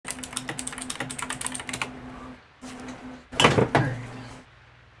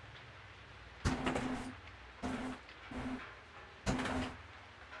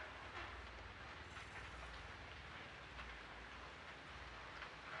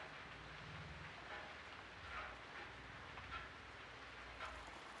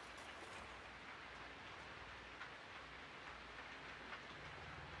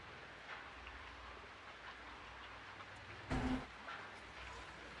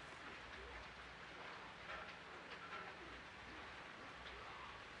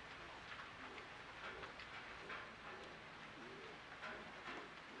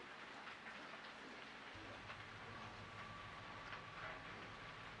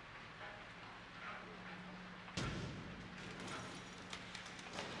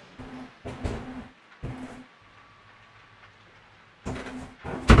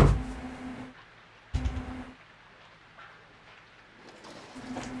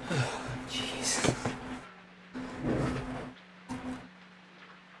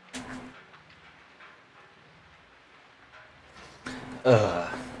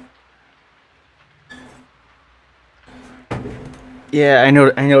Ugh. Yeah, I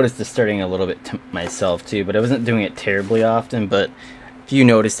noticed this starting a little bit to myself too, but I wasn't doing it terribly often. But if you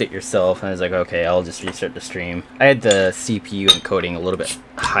noticed it yourself, I was like, okay, I'll just restart the stream. I had the CPU encoding a little bit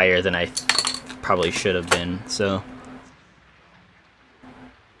higher than I probably should have been, so.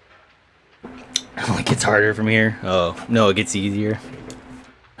 It gets harder from here. Oh, no, it gets easier.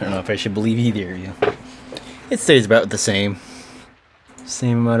 I don't know if I should believe either of you. It stays about the same.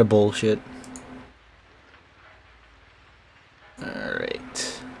 Same amount of bullshit.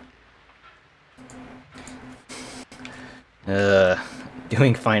 Alright.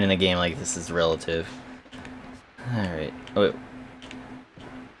 Doing fine in a game like this is relative. Alright. Oh, wait.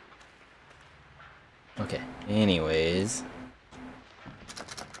 Okay. Anyways.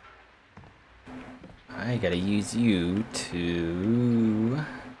 I gotta use you to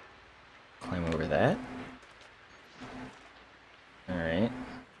climb over that. Alright.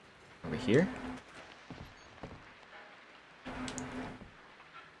 Over here.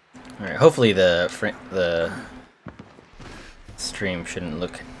 Alright, hopefully the stream shouldn't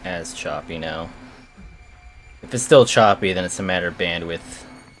look as choppy now. If it's still choppy, then it's a matter of bandwidth.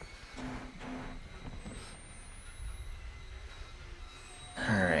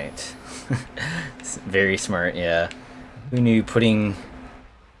 Alright. Very smart, yeah. Who knew putting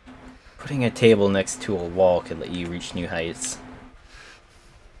a table next to a wall could let you reach new heights?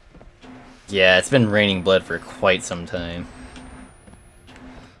 Yeah, it's been raining blood for quite some time.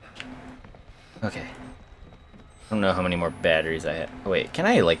 Okay. I don't know how many more batteries I have. Oh, wait, can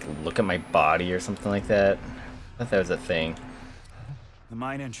I, like, look at my body or something like that? I thought that was a thing. The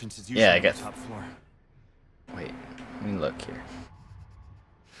mine entrance is usually on the top floor. Wait, let me look here.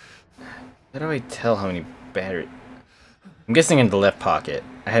 How do I tell how many batteries? I'm guessing in the left pocket.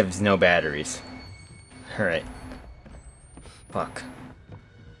 I have no batteries. Alright. Fuck.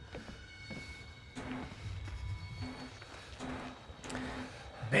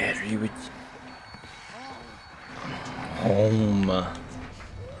 Battery would... Home.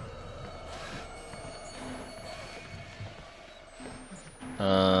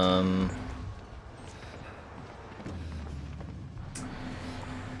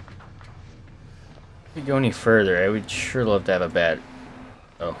 If we go any further, I would sure love to have a bat.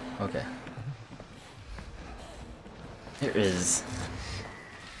 Oh, okay. There is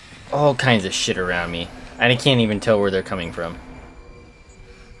all kinds of shit around me, and I can't even tell where they're coming from.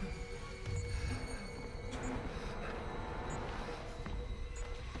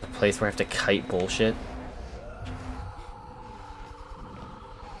 A place where I have to kite bullshit.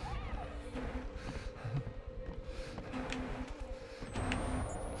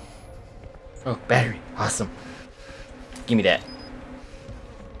 Oh, battery. Awesome. Give me that.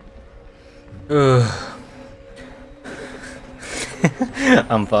 Ugh.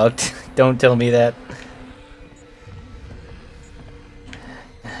 I'm fucked. Don't tell me that.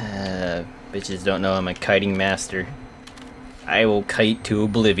 Bitches don't know I'm a kiting master. I will kite to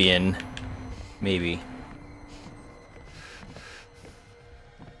oblivion. Maybe.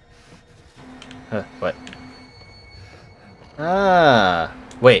 What? Ah!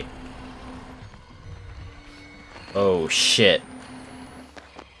 Wait. Oh, shit.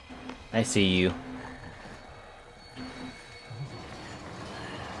 I see you.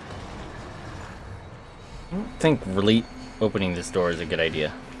 I don't think really opening this door is a good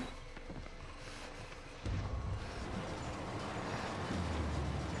idea.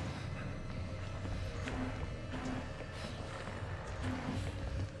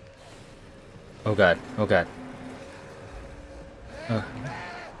 Oh god, oh god.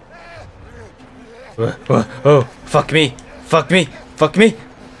 Oh, fuck me! Fuck me! Fuck me!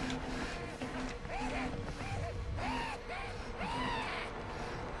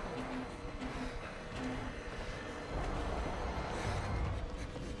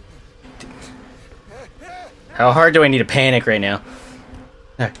 How hard do I need to panic right now?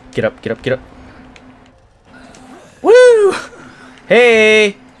 Get up, get up, get up. Woo!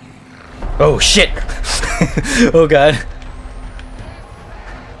 Hey! Oh shit! Oh god.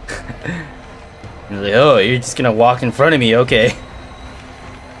 Like, oh, you're just gonna walk in front of me, okay.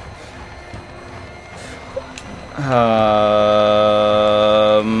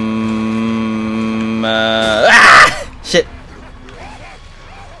 Shit.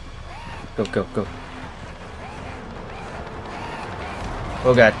 Go, go, go.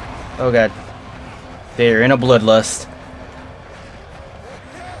 Oh god. Oh god. They're in a bloodlust.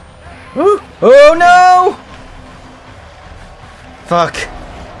 Woo! Oh no! Fuck.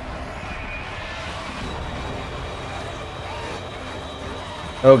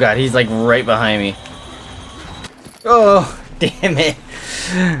 Oh god, he's like right behind me. Oh, Damn it.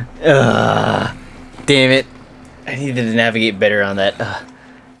 Damn it. I needed to navigate better on that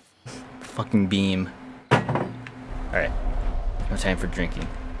fucking beam. Alright. No time for drinking.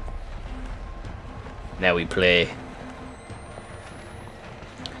 Now we play.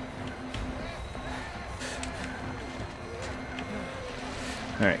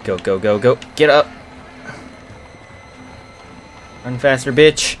 Alright, go, go, go, go. Get up. Run faster,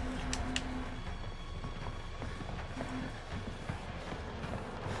 bitch.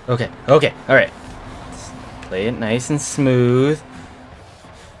 Okay, okay, alright. Play it nice and smooth.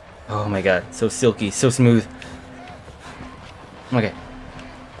 Oh my god, so silky, so smooth. Okay.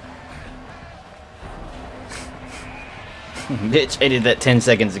 Bitch, I did that 10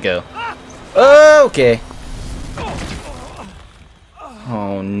 seconds ago. Okay.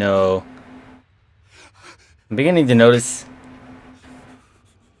 Oh no. I'm beginning to notice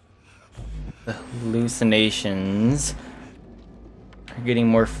the hallucinations are getting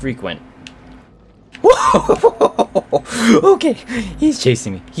more frequent. Whoa! Okay, he's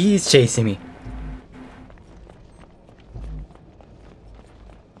chasing me. He's chasing me.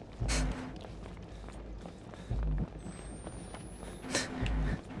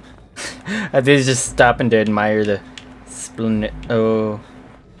 I did just stopping to admire the splendid. Oh.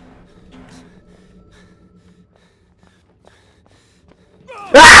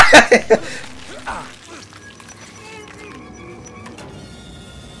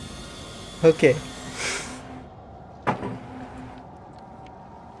 Okay.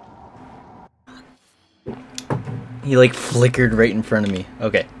 He like flickered right in front of me.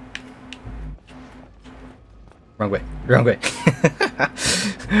 Okay. Wrong way. Wrong way.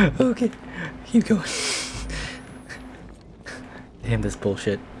 Okay. Keep going. Damn this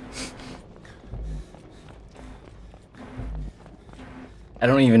bullshit. I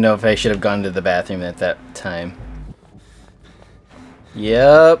don't even know if I should have gone to the bathroom at that time.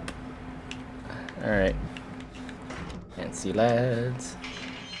 Yep. Alright. Fancy lads.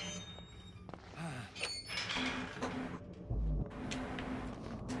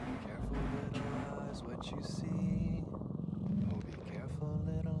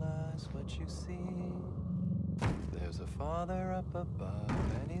 There's a father up above,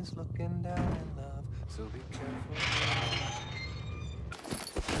 and he's looking down in love, so be careful.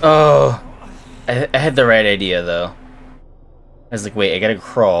 Oh, I had the right idea though. I was like, wait, I gotta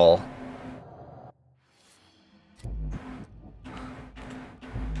crawl.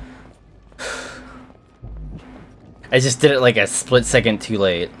 I just did it like a split second too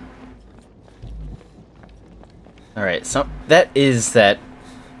late. Alright, so that is that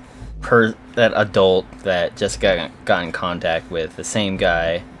adult that just got in contact with, the same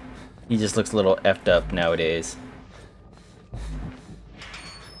guy. He just looks a little effed up nowadays.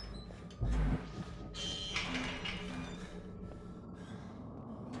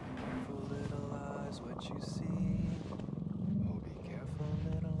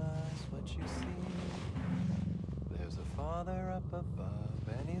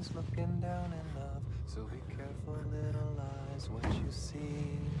 Looking down in love, so be careful, little eyes, what you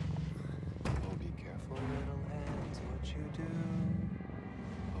see. Oh, be careful, little hands, what you do.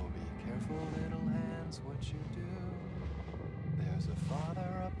 Oh, be careful, little hands, what you do. There's a father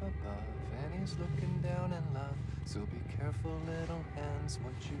up above, and he's looking down in love, so be careful, little hands,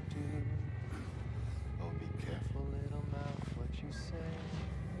 what you do. Oh, be careful, little mouth, what you say.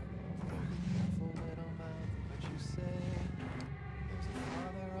 Oh, be careful, little mouth, what you say.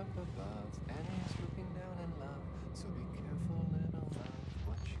 Father up above, and he's looking down in love, so be careful, little mouth,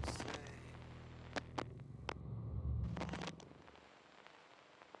 what you say.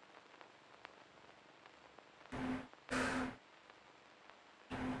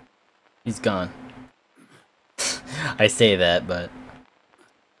 He's gone. I say that, but...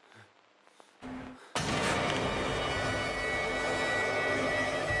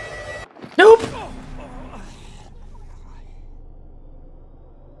 Nope!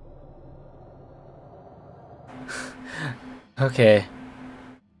 Okay.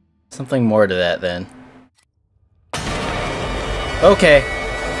 Something more to that then. Okay.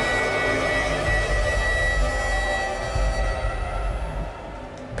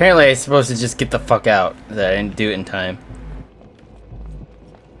 Apparently I'm supposed to just get the fuck out. That I didn't do it in time.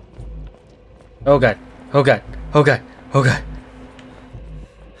 Oh god. Oh god. Oh god. Oh god.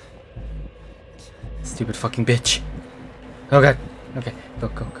 Stupid fucking bitch. Oh god. Okay. Go,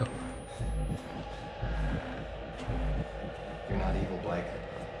 go, go. You're not evil, Blake.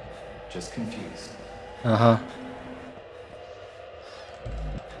 Just confused. Uh-huh.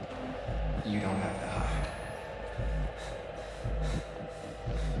 You don't have to hide.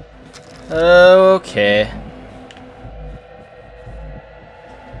 Okay.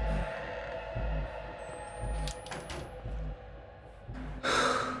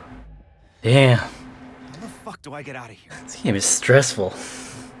 Damn. How the fuck do I get out of here? This game is stressful.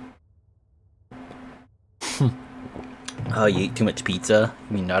 Oh, you ate too much pizza?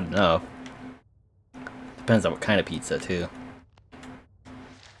 I mean, not enough. Depends on what kind of pizza, too.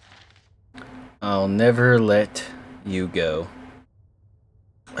 I'll never let you go.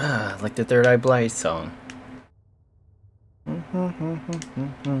 Ah, like the Third Eye Blind song.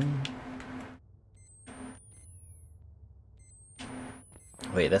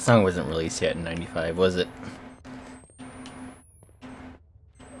 Wait, that song wasn't released yet in '95, was it?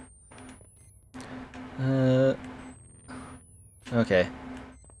 Okay.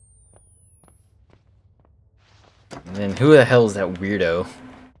 And then who the hell is that weirdo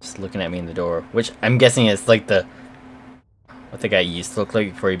just looking at me in the door? Which I'm guessing is like the... what the guy used to look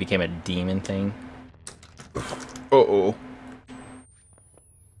like before he became a demon thing. Uh-oh.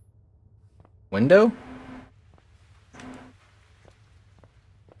 Window?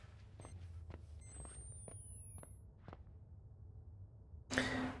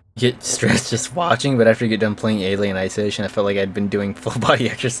 Get stressed just watching, but after you get done playing Alien Isolation, I felt like I'd been doing full body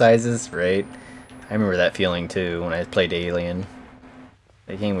exercises, right? I remember that feeling too when I played Alien.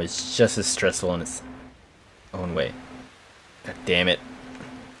 That game was just as stressful in its own way. God damn it.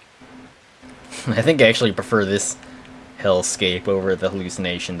 I think I actually prefer this hellscape over the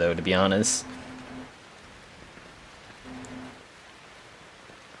hallucination though, to be honest.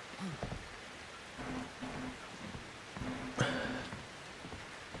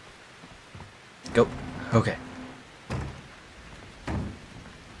 Go. Okay.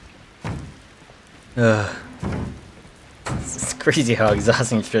 It's crazy how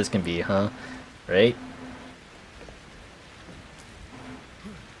exhausting stress can be, huh? Right?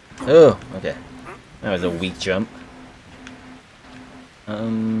 Oh, okay. That was a weak jump.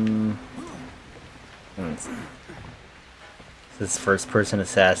 Is this first-person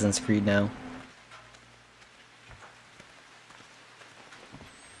Assassin's Creed now?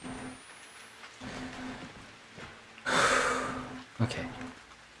 Okay.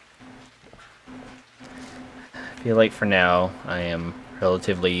 I feel like for now, I am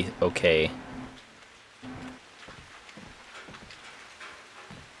relatively okay.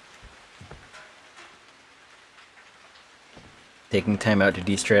 Taking time out to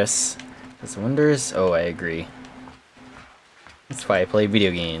de-stress does wonders? Oh, I agree. That's why I play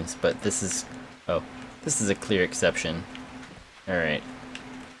video games, but this is... oh, this is a clear exception. Alright.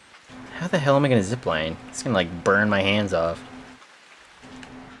 How the hell am I gonna zipline? It's gonna, like, burn my hands off.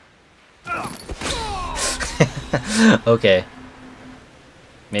 Okay.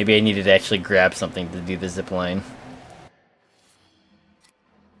 Maybe I needed to actually grab something to do the zipline.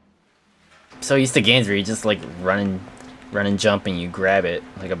 I'm so used to games where you just, like, run and jump and you grab it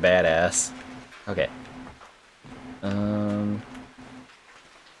like a badass. Okay. I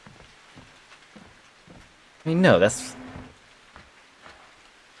mean, no, that's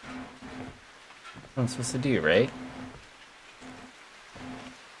what I'm supposed to do, right?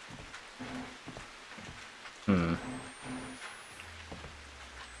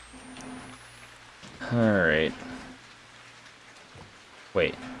 Alright.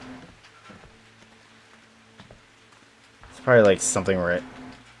 Wait. It's probably like something where I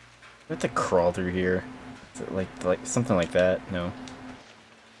have to crawl through here. Is it like something like that? No.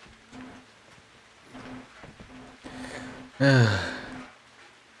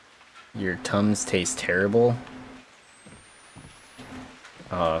 Your Tums taste terrible?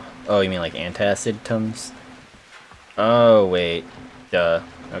 Oh, you mean like antacid Tums? Oh, wait. Duh.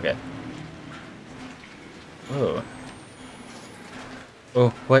 Okay. Oh. Oh,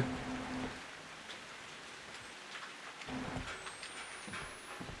 what?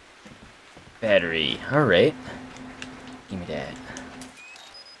 Battery. Alright. Give me that.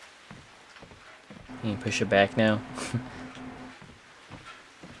 Can you push it back now?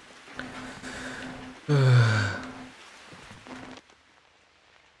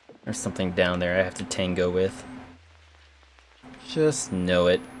 There's something down there I have to tango with. Just know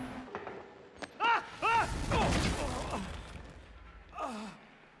it.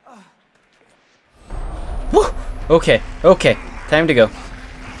 Woo! Okay, okay. Time to go.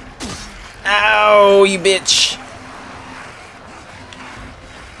 Ow, you bitch!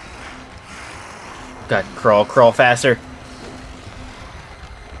 God, crawl faster.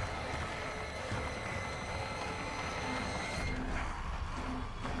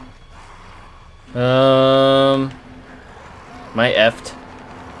 My effed.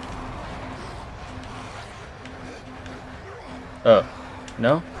 Oh,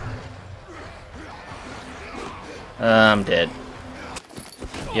 no? I'm dead.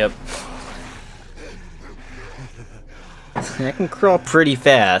 Yep. I can crawl pretty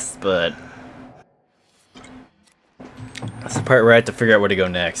fast, but part where I have to figure out where to go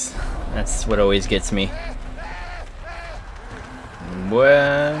next. That's what always gets me.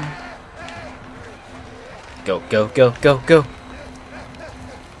 Well, go, go, go, go, go.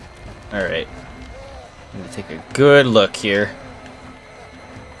 Alright. I'm gonna take a good look here.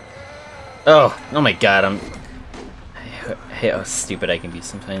 Oh my god, I hate how stupid I can be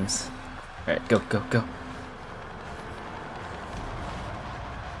sometimes. Alright, go, go, go.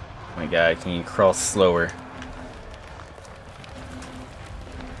 Oh my god, can you crawl slower?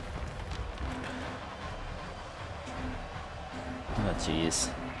 Oh jeez.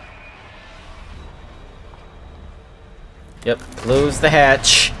 Yep, close the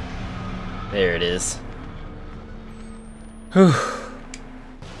hatch. There it is. Whew.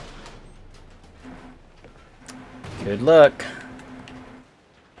 Good luck.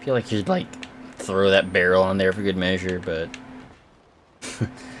 I feel like you'd like throw that barrel on there for good measure, but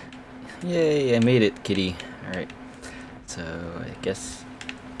yay, I made it, kitty. Alright. So I guess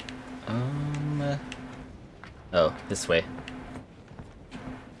oh, this way.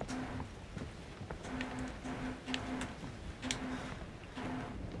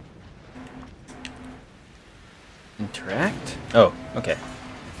 Interact? Oh, okay.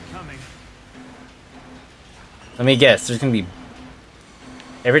 Coming. Let me guess, there's gonna be...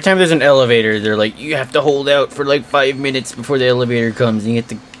 Every time there's an elevator, they're like, you have to hold out for like 5 minutes before the elevator comes, and you have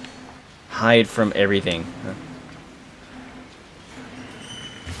to hide from everything. Huh.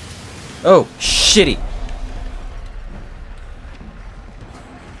 Oh, shitty!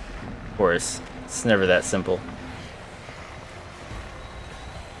 Of course, it's never that simple.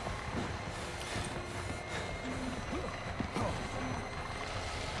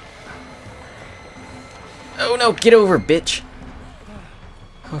 Oh no, get over, bitch!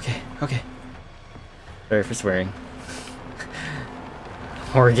 Okay, okay. Sorry for swearing.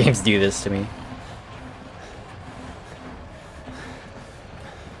 Horror games do this to me.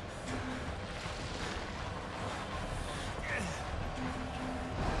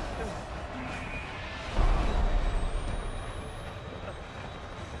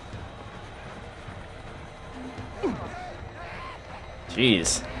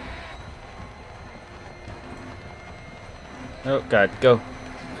 Jeez. Oh god, go.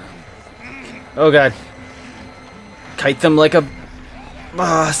 Oh god. Kite them like a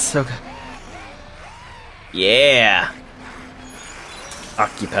boss. Okay. Yeah.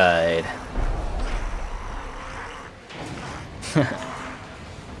 Occupied.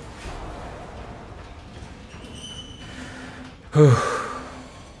 Whew.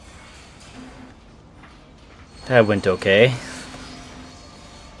 That went okay.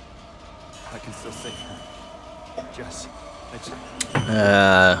 I can still save her. Jess,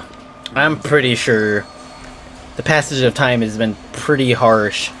 I'm pretty sure the passage of time has been pretty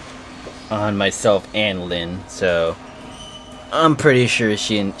harsh on myself and Lynn, so I'm pretty sure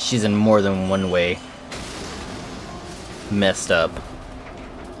she's in more than one way messed up.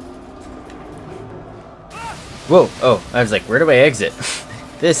 Whoa, oh, I was like, where do I exit?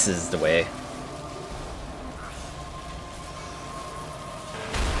 This is the way.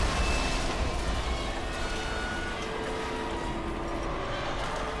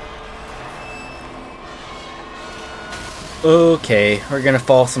 Okay, we're gonna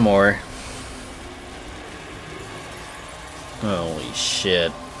fall some more. Holy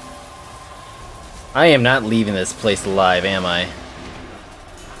shit. I am not leaving this place alive, am I?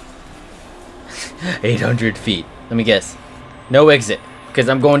 800 feet. Let me guess. No exit, because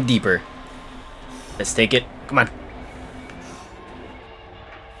I'm going deeper. Let's take it. Come on.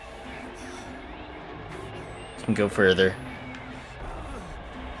 Can go further.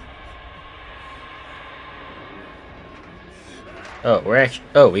 Oh, we're actually...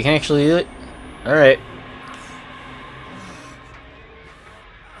 Oh, we can actually do it? Alright.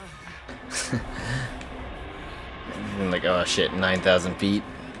 I'm like, oh shit, 9,000 feet.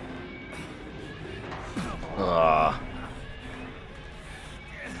 Aww.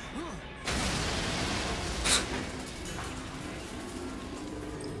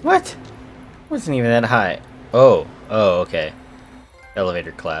 What? Wasn't even that high. Oh. Oh, okay.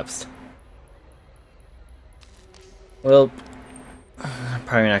 Elevator collapsed. Well...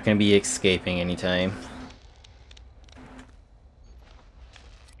 Probably not going to be escaping anytime.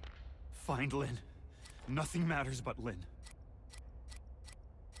 find Lynn. Nothing matters but Lynn.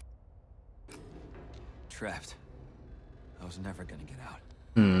 Trapped. I was never gonna get out.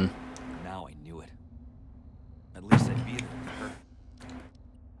 Now I knew it. At least I'd be there with her.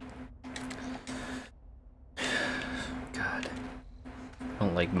 God. I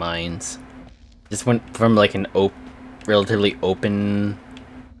don't like mines. Just went from like an relatively open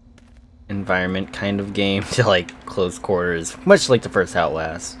environment kind of game to like close quarters, much like the first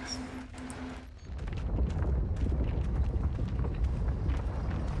Outlast.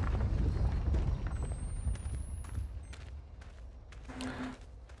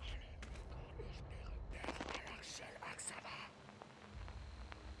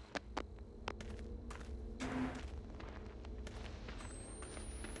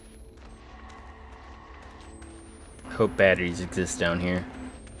 Hope batteries exist down here.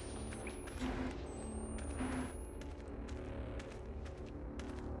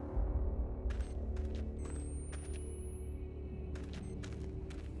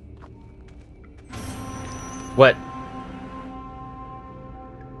 What?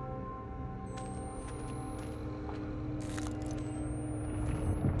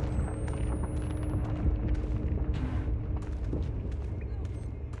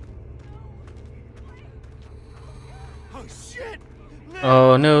 Oh shit!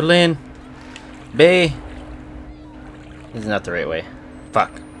 Oh no, Lynn. Bay. This is not the right way.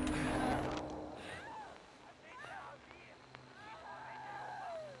 Fuck.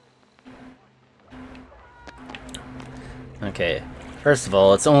 Okay. First of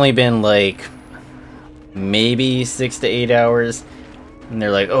all, it's only been like maybe 6 to 8 hours. And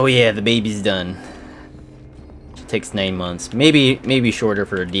they're like, oh yeah, the baby's done. It takes 9 months. Maybe shorter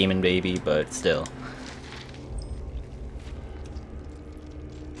for a demon baby, but still.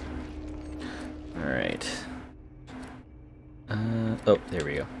 Alright. Oh, there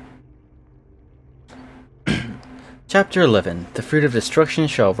we go. Chapter 11. The fruit of destruction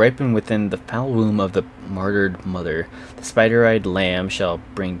shall ripen within the foul womb of the martyred mother. The spider-eyed lamb shall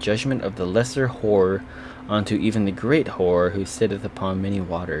bring judgment of the lesser whore unto even the great whore who sitteth upon many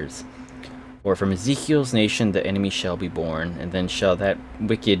waters. For from Ezekiel's nation the enemy shall be born, and then shall that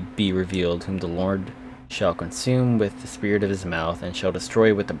wicked be revealed, whom the Lord shall consume with the spirit of his mouth, and shall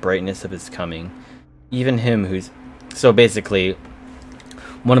destroy with the brightness of his coming. Even him who's... So basically,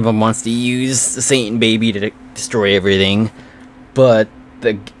 one of them wants to use the Satan baby to destroy everything, but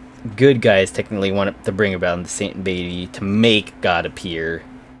the good guys technically want to bring about the Satan baby to make God appear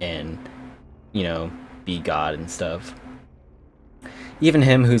and, you know, be God and stuff. Even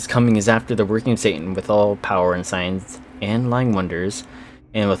him whose coming is after the working of Satan with all power and signs and lying wonders,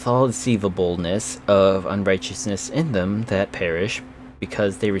 and with all deceivableness of unrighteousness in them that perish,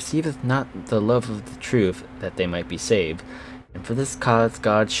 because they receiveth not the love of the truth, that they might be saved. And for this cause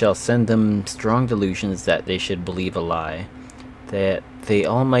God shall send them strong delusions, that they should believe a lie, that they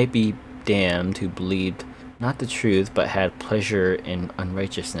all might be damned who believed not the truth, but had pleasure in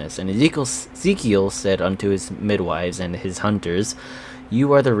unrighteousness. And Ezekiel said unto his midwives and his hunters,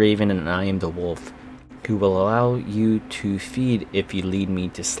 You are the raven, and I am the wolf, who will allow you to feed if you lead me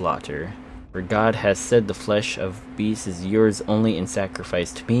to slaughter. For God has said, The flesh of beasts is yours only in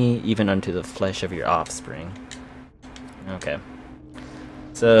sacrifice to me, even unto the flesh of your offspring. Okay.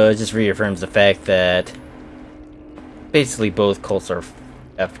 So it just reaffirms the fact that basically both cults are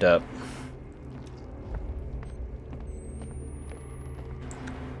effed up.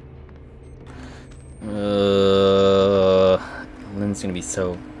 Lynn's gonna be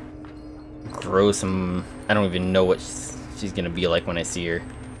so gross. I don't even know what she's gonna be like when I see her.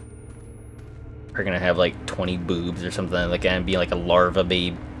 We're gonna have like 20 boobs or something like that, and be like a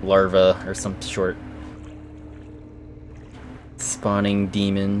larva or some short spawning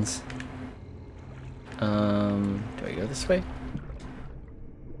demons. Do I go this way?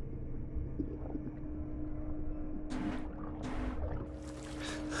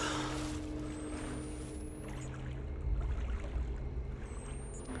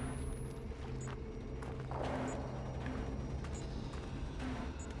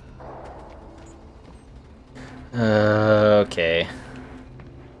 Okay.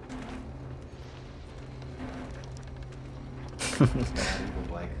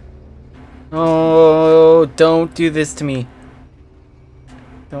 Oh, don't do this to me.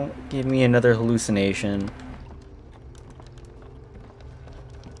 Don't give me another hallucination.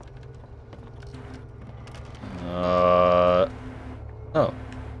 Oh.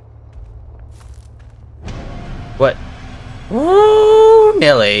 What? Woo,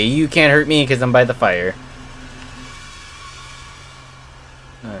 Nelly, you can't hurt me because I'm by the fire.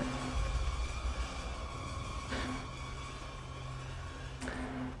 Alright.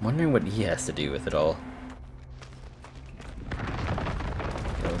 I'm wondering what he has to do with it all.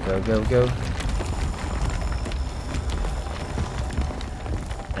 Go, go, go, go.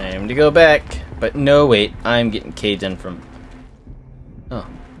 Time to go back. But no, wait. I'm getting caved in from... Oh.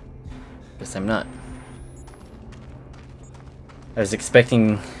 Guess I'm not. I was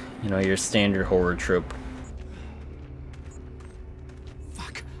expecting, you know, your standard horror trope.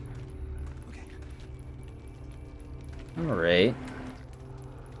 Fuck. Alright.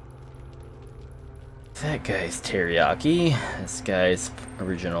 That guy's teriyaki. This guy's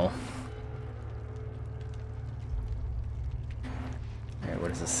original. Alright, what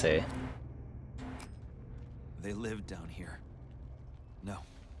does this say? They lived down here. No,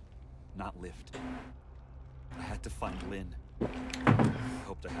 not lived. I had to find Lynn.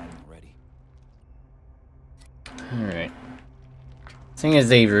 Hoped I hadn't already. Alright. Seeing as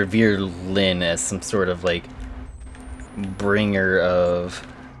they revere Lynn as some sort of like bringer of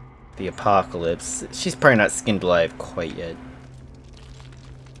the apocalypse, she's probably not skinned alive quite yet.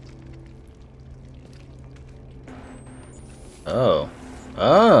 Oh.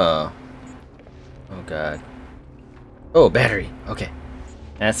 Oh. Oh god. Oh, battery. Okay.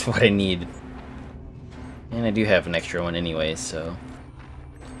 That's what I need. And I do have an extra one anyway, so.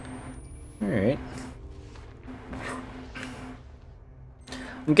 Alright.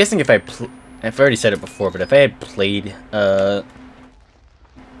 I'm guessing if I've already said it before, but if I had played the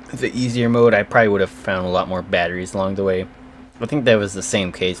easier mode, I probably would have found a lot more batteries along the way. I think that was the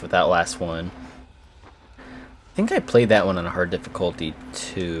same case with Outlast 1. I think I played that one on a hard difficulty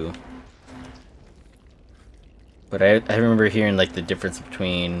too. But I remember hearing like the difference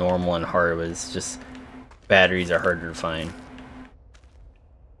between normal and hard was just batteries are harder to find.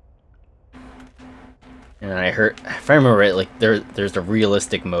 And I heard, if I remember right, like there's a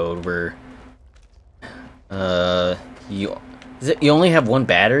realistic mode where you only have one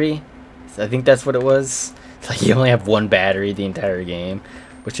battery? I think that's what it was. It's like you only have one battery the entire game,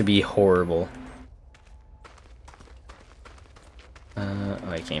 which would be horrible. Oh,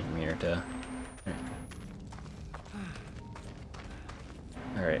 I came from here to.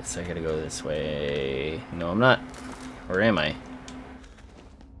 Alright, so I gotta go this way. No, I'm not. Where am I?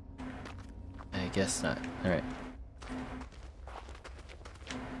 I guess not. Alright.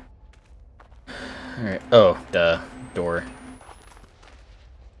 Alright. Oh, the door.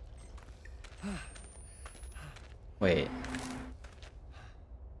 Wait.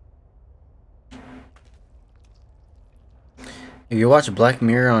 If you watch Black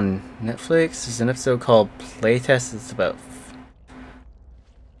Mirror on Netflix, there's an episode called Playtest. It's about...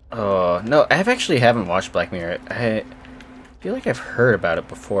 Oh, no, I haven't watched Black Mirror. I feel like I've heard about it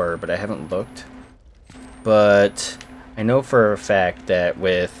before, but I haven't looked. But I know for a fact that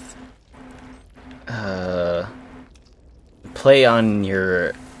with play on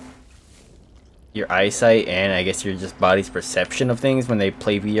your eyesight and I guess your just body's perception of things when they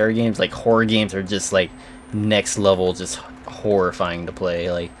play VR games, like horror games are just like next level, just horrifying to play.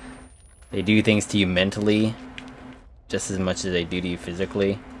 Like they do things to you mentally just as much as they do to you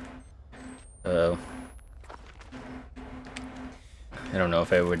physically. I don't know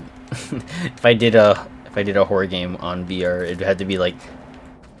if I would if I did a horror game on VR, it'd have to be like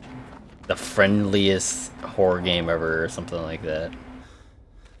the friendliest horror game ever or something like that.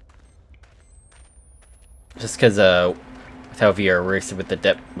 Just because with how VR works with the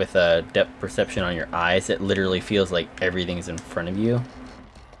depth perception on your eyes, it literally feels like everything's in front of you.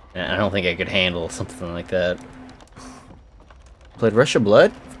 And I don't think I could handle something like that. Played Rush of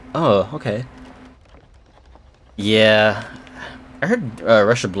Blood? Oh, okay. Yeah, I heard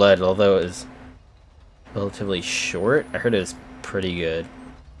Rush of Blood, although it was relatively short, I heard it was pretty good.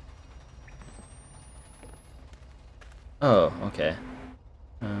 Oh, okay.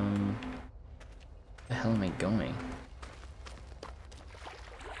 Where the hell am I going?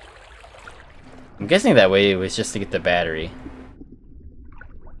 I'm guessing that way it was just to get the battery.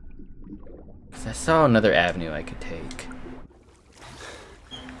 'Cause I saw another avenue I could take.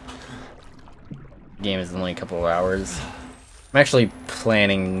 The game is only a couple of hours. I'm actually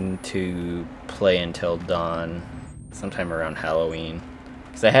planning to play until dawn, sometime around Halloween.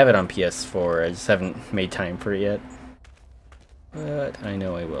 Because I have it on PS4, I just haven't made time for it yet. But I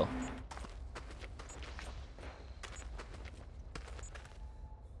know I will.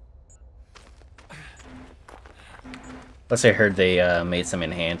 Plus I heard they made some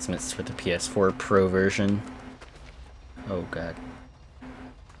enhancements for the PS4 Pro version. Oh god.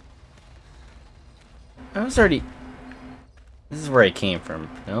 I was already... This is where I came from,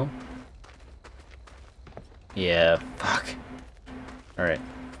 no? Yeah, fuck. Alright.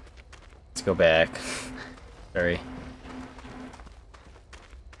 Let's go back. Sorry.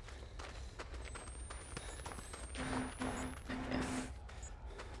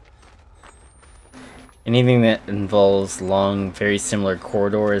 Anything that involves long, very similar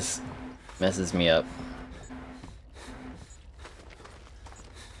corridors messes me up.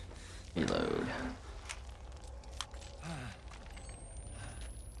 Reload.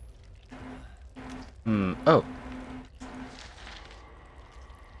 Oh.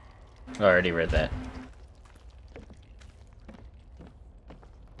 I already read that.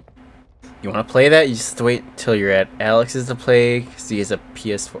 You want to play that? You just wait till you're at Alex's to play, because he has a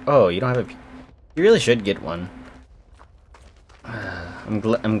PS4. Oh, you don't have a... You really should get one. I'm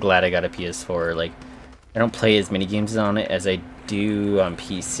glad I got a PS4. Like, I don't play as many games on it as I do on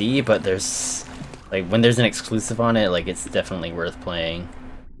PC, but there's... Like, when there's an exclusive on it, like, it's definitely worth playing.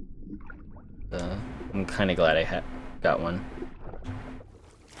 So, I'm kind of glad I got one.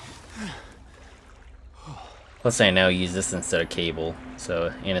 Plus, I now use this instead of cable,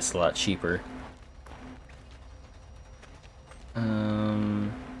 so, and it's a lot cheaper. I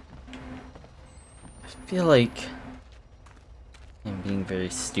feel like I'm being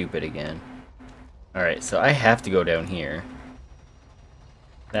very stupid again. Alright, so I have to go down here.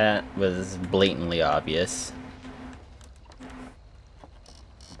 That was blatantly obvious.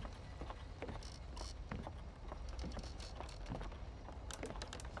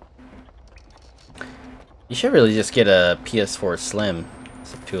 You should really just get a PS4 Slim,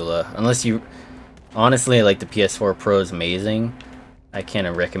 Saptula. Unless you... Honestly, like, the PS4 Pro is amazing. I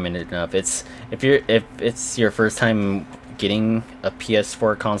can't recommend it enough. If it's your first time getting a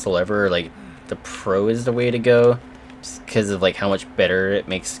PS4 console ever, like, the Pro is the way to go. Just because of, like, how much better it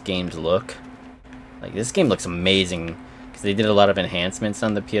makes games look. Like, this game looks amazing. Because they did a lot of enhancements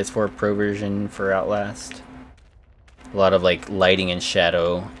on the PS4 Pro version for Outlast. A lot of, like, lighting and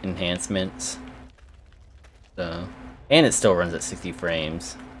shadow enhancements. So, and it still runs at 60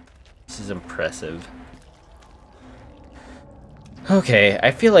 frames. This is impressive. Okay,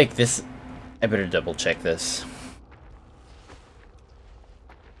 I feel like this... I better double check this.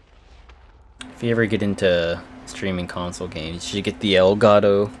 If you ever get into streaming console games, you should get the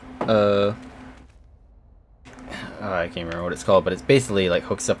Elgato, I can't remember what it's called, but it's basically like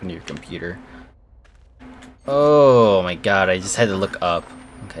hooks up into your computer. Oh my god, I just had to look up.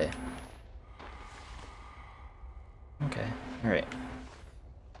 Okay. Okay, alright.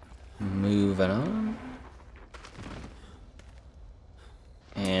 Moving on.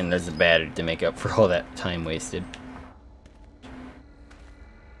 And there's a battery to make up for all that time wasted.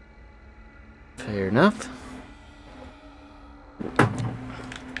 Fair enough.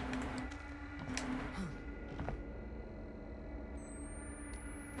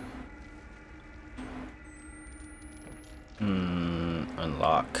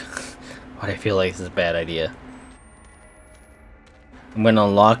 Unlock. Why do I feel like this is a bad idea? I'm gonna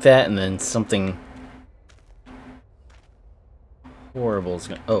unlock that and then something horrible is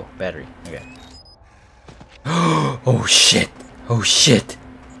gonna... Oh, battery. Okay. Oh shit! Oh shit!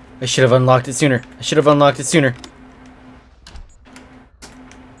 I should have unlocked it sooner. I should have unlocked it sooner.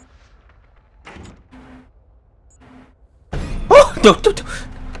 Oh! No, don't.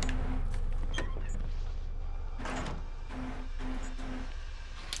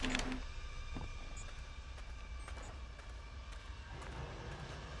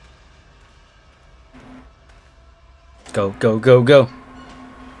 Go, go, go, go.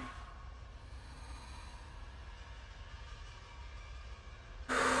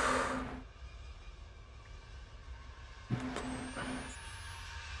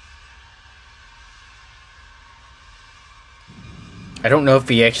 I don't know if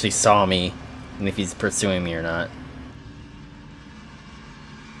he actually saw me and if he's pursuing me or not.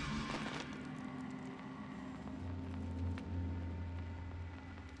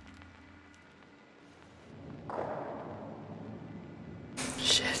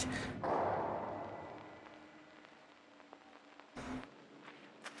 Shit.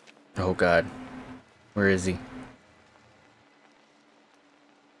 Oh god. Where is he?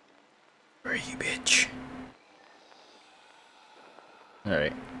 Where are you, bitch?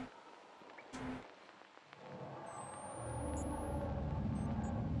 Alright.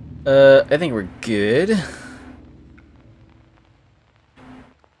 I think we're good.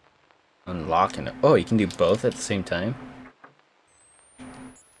 Unlocking it. Oh, you can do both at the same time?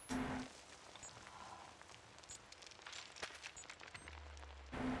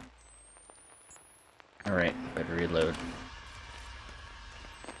 Alright, better reload.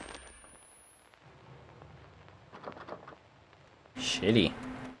 Shitty.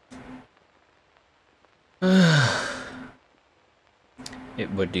 It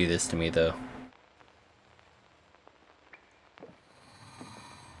would do this to me, though.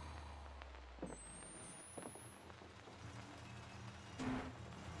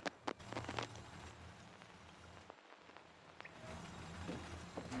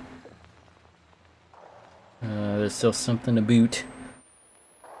 There's still something to boot.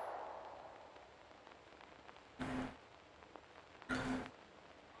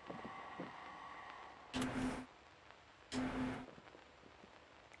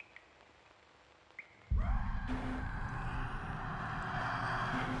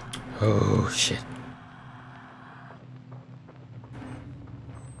 Oh shit.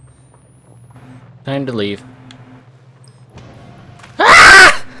 Time to leave.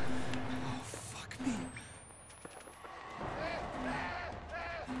 Ah! Oh, fuck me.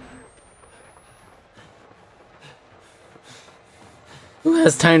 Who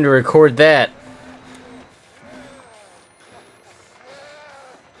has time to record that?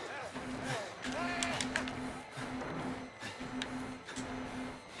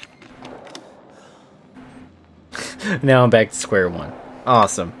 Now I'm back to square one.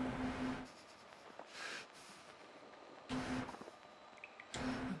 Awesome.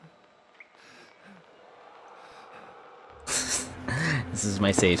 This is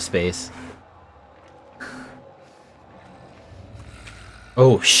my safe space.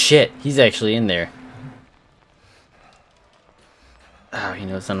 Oh shit, he's actually in there. Oh, he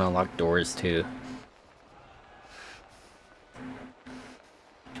knows how to unlock doors too.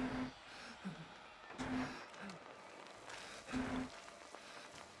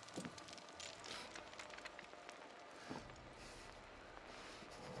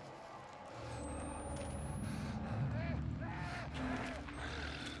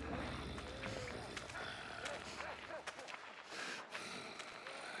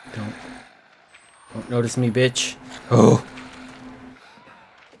 Don't notice me, bitch. Oh.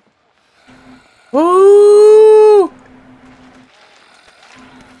 Woo!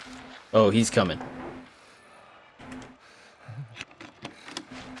 Oh, he's coming.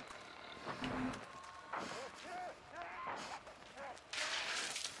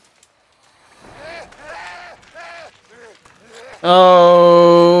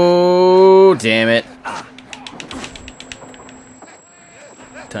 Oh, damn it.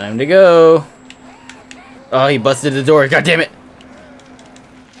 Time to go. Oh, he busted the door. God damn it.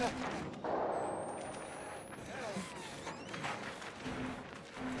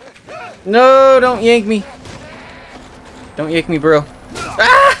 No, don't yank me. Don't yank me, bro.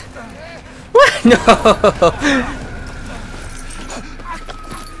 Ah! What? No.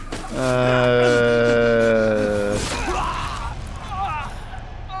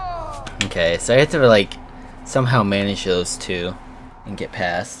 Okay, so I have to like somehow manage those two and get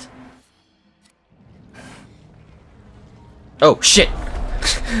past. Oh shit!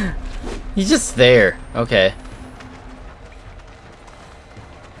 He's just there. Okay.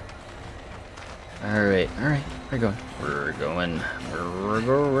 Alright, alright. We're going. We're going. We're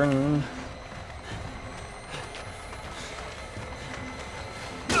going.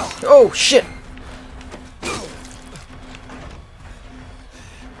 Oh shit!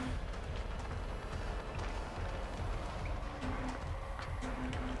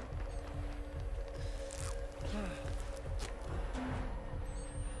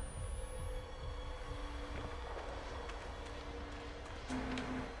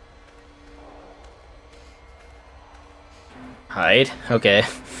 Hide? Okay.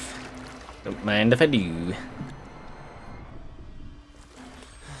 Don't mind if I do.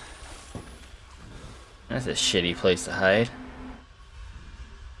 That's a shitty place to hide.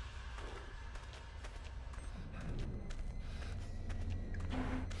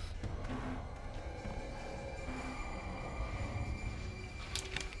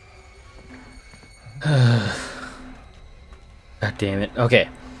 God damn it. Okay.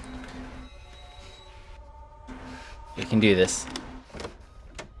 We can do this.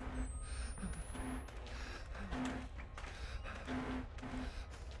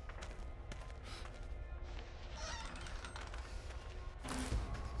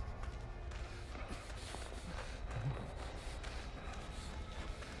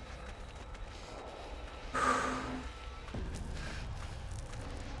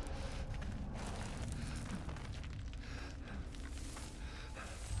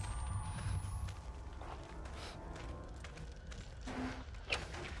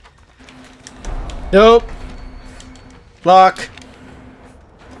 Nope. Lock.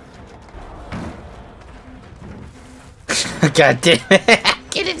 God damn it.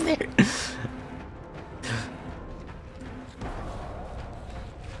 Get in there.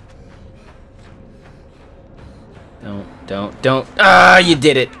 Don't. Ah, you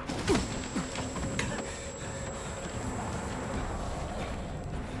did it.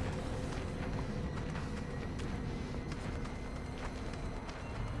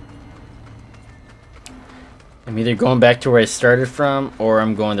 I'm either going back to where I started from, or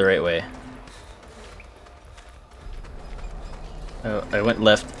I'm going the right way. Oh, I went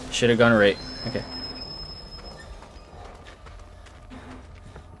left. Should have gone right. Okay.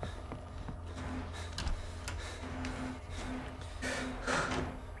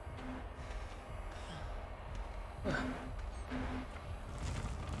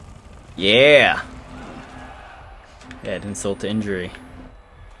 Yeah! Add insult to injury.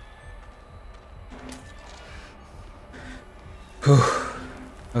 Whew.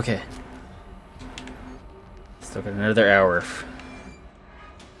 Okay. Still got another hour.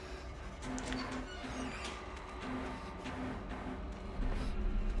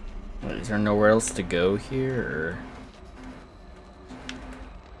 What, is there nowhere else to go here, or?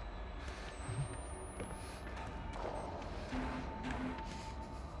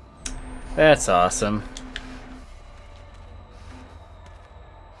 That's awesome.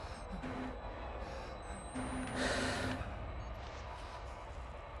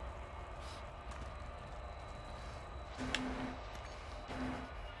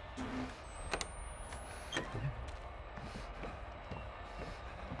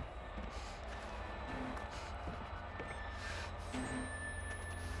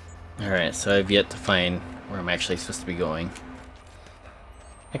 Alright, so I've yet to find where I'm actually supposed to be going.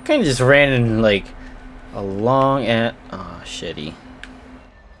 I kind of just ran in, like, along at... Oh, shitty.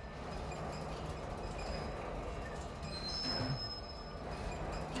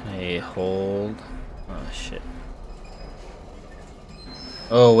 Can I hold? Oh, shit.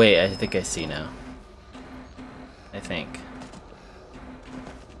 Oh, wait, I think I see now. I think.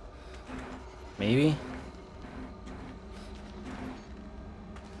 Maybe?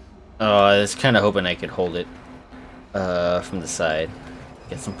 Oh, I was kind of hoping I could hold it from the side.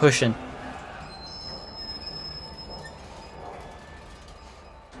 Get some pushing.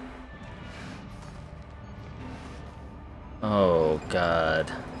 Oh,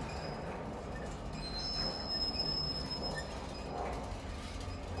 God.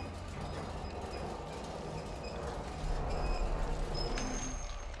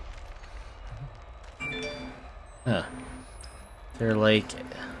 Huh. They're like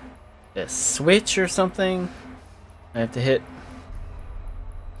a switch or something I have to hit.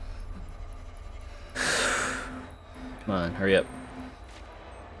 Come on, hurry up.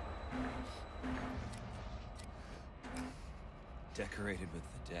 Decorated with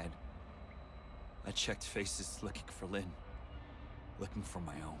the dead. I checked faces looking for Lynn. Looking for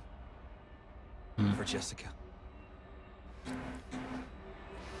my own. For Jessica.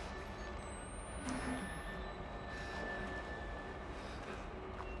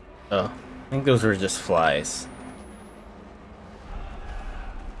 Oh, I think those were just flies.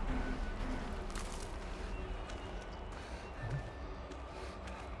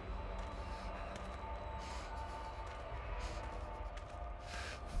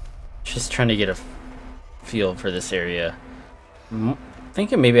 Just trying to get a feel for this area. I'm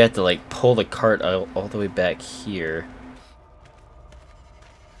thinking maybe I have to like pull the cart all the way back here.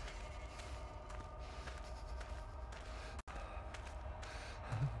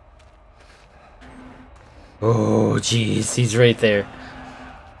 Oh, jeez, he's right there.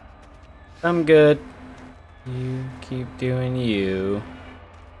 I'm good. You keep doing you.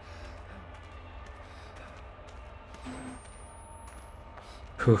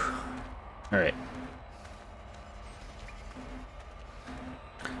 Whew. Alright.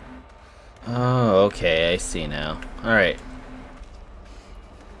 Oh, okay, I see now. Alright.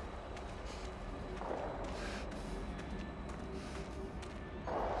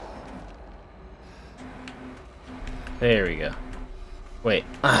 There we go. Wait.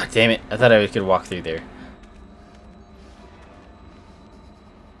 Ah, damn it. I thought I could walk through there.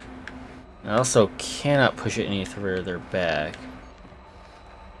 I also cannot push it any further back.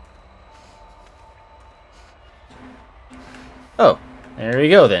 Oh, there we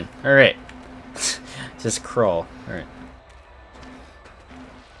go then. Alright. Just crawl. Alright.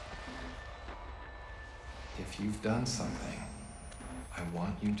 If you've done something, I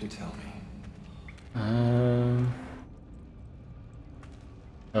want you to tell me.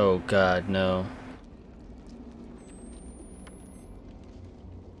 Oh God, no.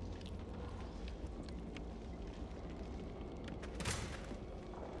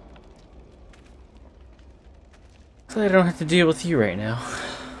 So I don't have to deal with you right now.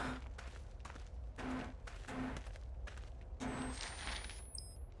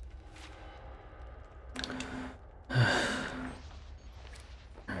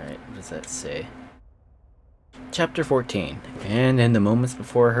 Alright, what does that say? Chapter 14. And in the moments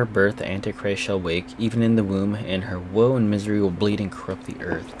before her birth, the Antichrist shall wake, even in the womb, and her woe and misery will bleed and corrupt the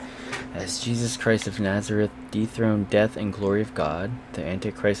earth. As Jesus Christ of Nazareth dethroned death and glory of God, the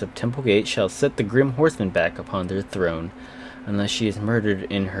Antichrist of Temple Gate shall set the grim horsemen back upon their throne, unless she is murdered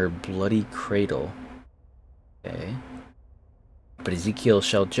in her bloody cradle. Okay. But Ezekiel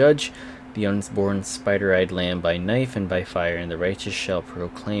shall judge the unborn spider-eyed lamb by knife and by fire, and the righteous shall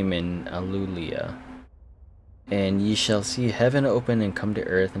proclaim in Alleluia. And ye shall see heaven open and come to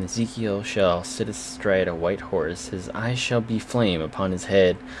earth, and Ezekiel shall sit astride a white horse. His eyes shall be flame, upon his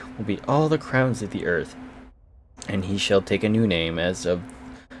head will be all the crowns of the earth. And he shall take a new name, as of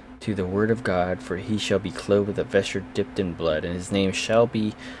to the word of God, for he shall be clothed with a vesture dipped in blood, and his name shall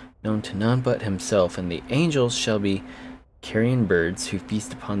be known to none but himself. And the angels shall be carrion birds, who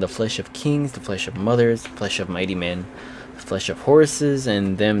feast upon the flesh of kings, the flesh of mothers, the flesh of mighty men, the flesh of horses,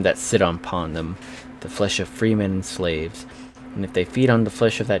 and them that sit upon them, the flesh of freemen and slaves. And if they feed on the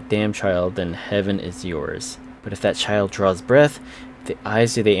flesh of that damned child, then heaven is yours. But if that child draws breath, if the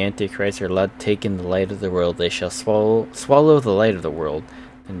eyes of the Antichrist are allowed to take in the light of the world, they shall swallow the light of the world.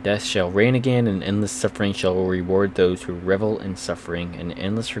 And death shall reign again, and endless suffering shall reward those who revel in suffering, and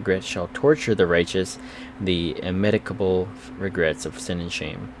endless regret shall torture the righteous, the immedicable regrets of sin and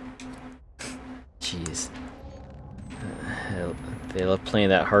shame. Jeez. They love playing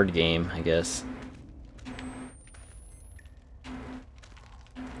that hard game, I guess.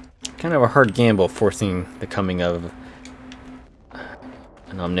 Kind of a hard gamble, forcing the coming of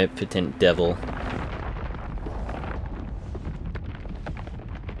an omnipotent devil.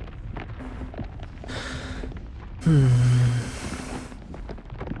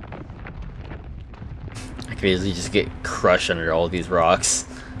 I could easily just get crushed under all these rocks.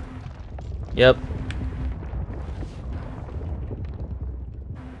 Yep.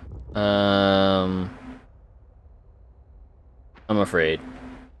 I'm afraid.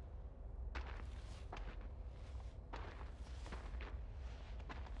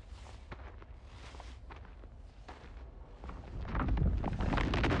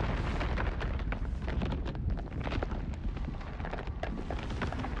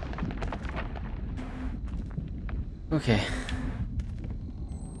 Okay.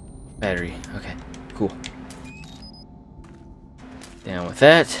 Battery. Okay. Cool. Down with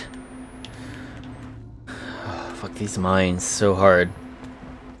that. Oh, fuck these mines. So hard.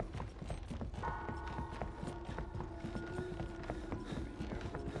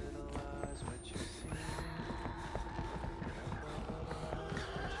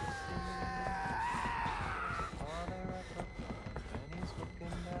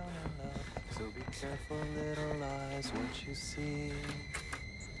 So be careful, little eyes, what you see.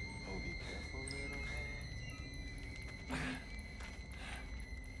 Oh, be careful, little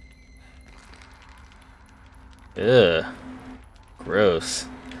Ugh. Gross.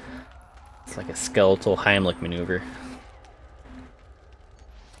 It's like a skeletal Heimlich maneuver.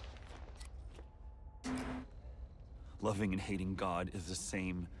 Loving and hating God is the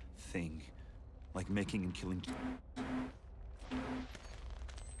same thing. Like making and killing.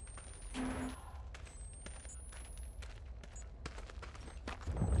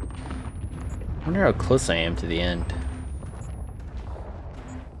 I wonder how close I am to the end.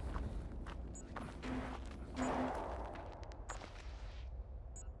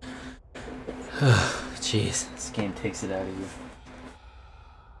 Jeez, this game takes it out of you.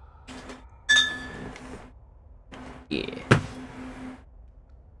 Yeah.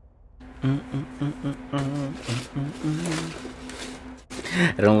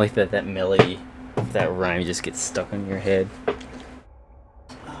 I don't like that melody, that rhyme just gets stuck on your head. Oh,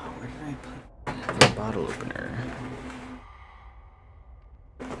 where did I put the bottle opener?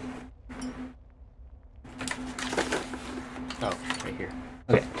 Oh, right here.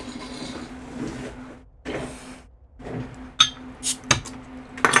 Okay.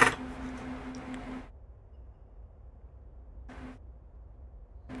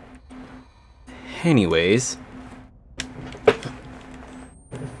 Anyways.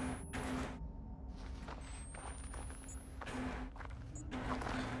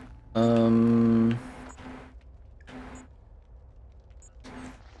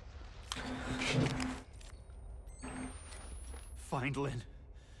 Find Lynn.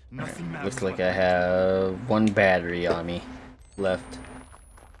 Nothing matters. Looks like I have one battery on me left.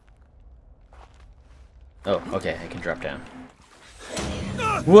 Oh, okay, I can drop down.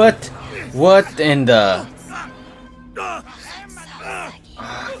 What? What in the...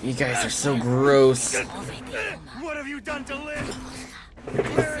 You guys are so gross. What have you done to Lynn?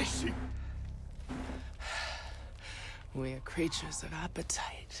 Where is she? We are creatures of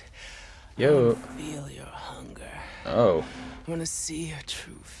appetite. Yo. Feel your hunger. Oh. Want to see your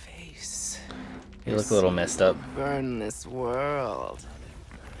true face. You look a little messed up. Burn this world.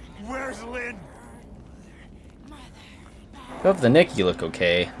 Where's Lynn? Above the neck you look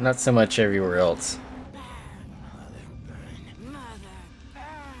okay, not so much everywhere else.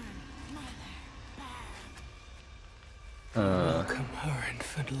 Welcome, her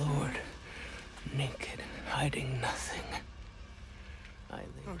infant lord. Naked, hiding nothing. I lay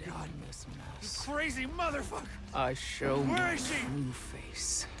Oh, down God. this You mess. crazy motherfucker! I show Where my is she? true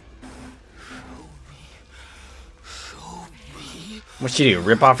face. Show me. Show me. What'd she do?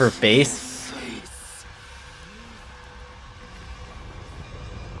 Rip off her face? Face.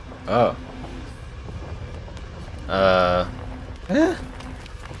 Oh. I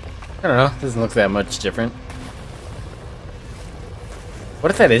don't know. Doesn't look that much different.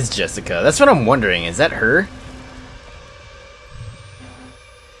 What if that is Jessica? That's what I'm wondering. Is that her?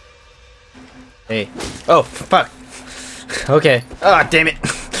 Hey. Oh, fuck. Okay. Ah, damn it.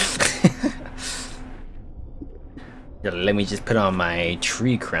 Let me just put on my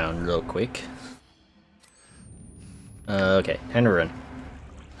tree crown real quick. Okay. Time to run.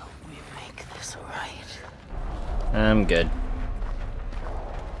 Help me make this right. I'm good.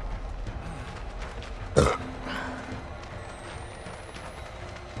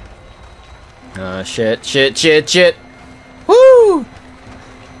 Shit, shit, shit, shit. Woo!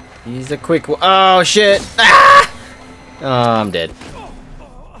 He's a quick one. Oh, shit. Ah! Oh, I'm dead.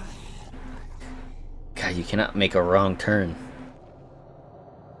 God, you cannot make a wrong turn.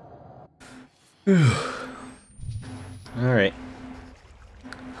 Alright.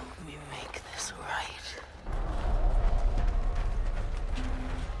 Help me make this right.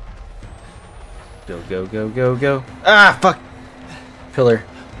 Go, go, go, go, go. Ah, fuck! Pillar.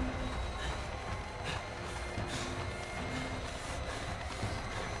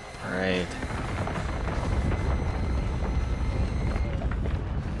 Alright.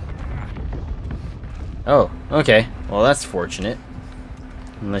 Oh, okay. Well, that's fortunate.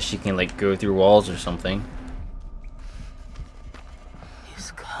 Unless you can, like, go through walls or something.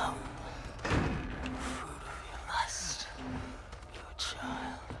 He's come. Fruit of your lust. Your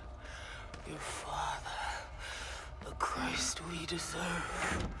child. Your father. The Christ we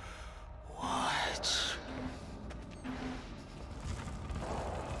deserve. Watch.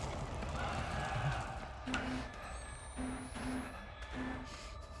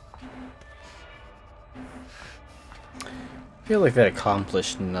 I feel like that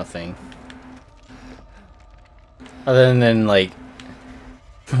accomplished nothing. Other than, like,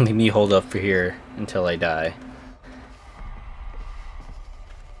 leave me hold up for here until I die.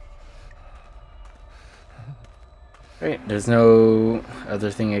 Right, there's no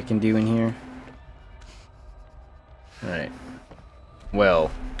other thing I can do in here. Alright. Well.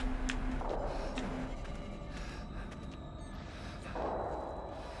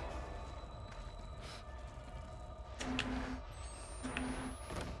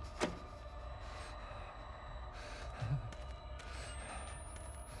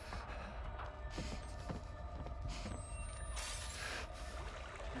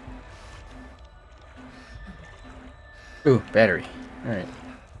 Ooh, battery. Alright.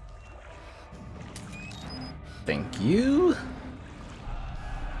 Thank you.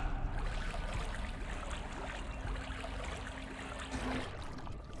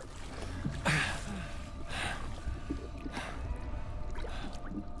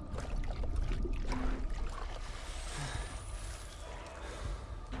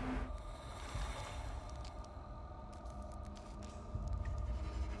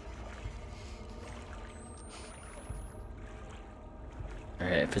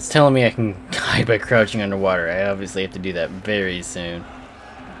 Alright, if it's telling me I can hide by crouching underwater, I obviously have to do that very soon.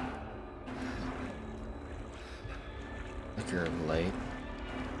 Flicker of light.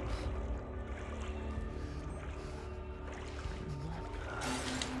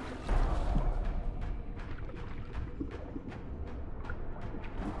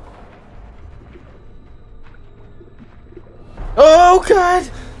 Oh god!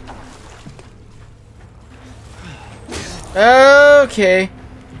 Okay.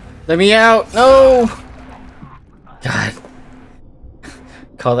 Let me out. No! God.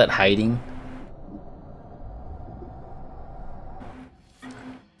 Call that hiding?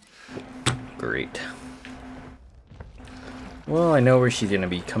 Great. Well, I know where she's gonna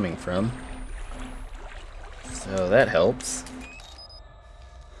be coming from. So that helps.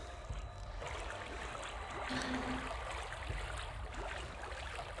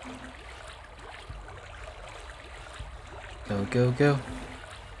 Go, go, go.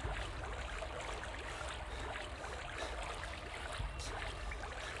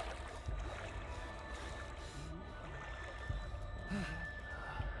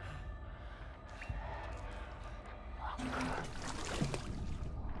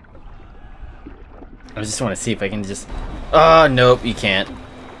 I just want to see if I can just... Oh, nope, you can't.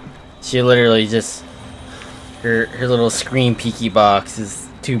 She literally just... Her little screen peeky box is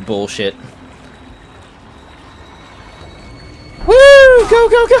too bullshit. Woo! Go,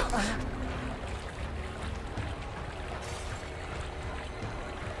 go, go!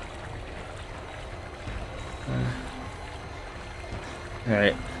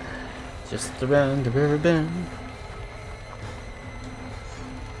 Alright. Just around the river bend.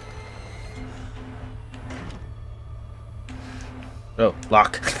 Oh,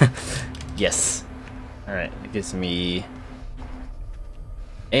 lock. Yes. Alright, it gives me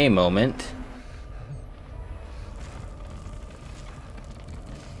a moment.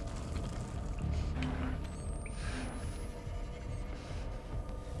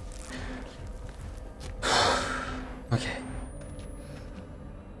 Okay.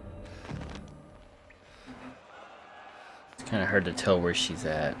 It's kind of hard to tell where she's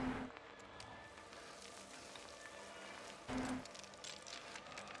at.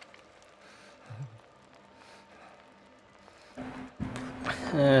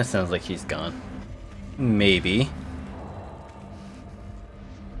 Sounds like he's gone. Maybe.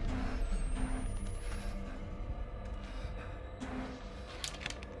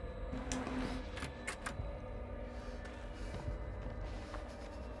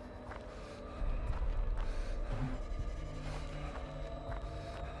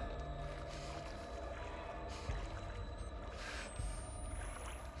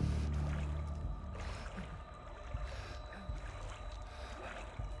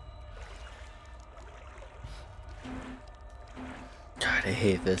 God, I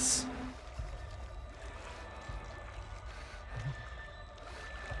hate this.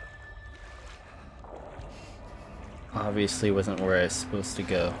 Obviously wasn't where I was supposed to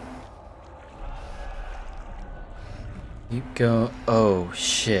go. Keep going. Oh,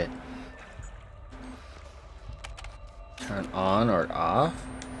 shit. Turn on or off?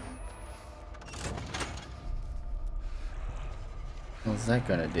 What's that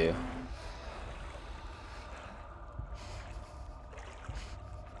gonna do?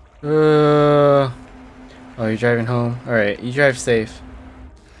 Oh, you're driving home? Alright, you drive safe.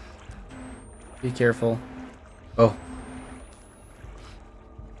 Be careful. Oh.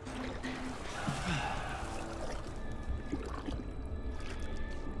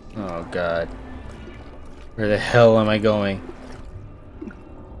 Oh god. Where the hell am I going?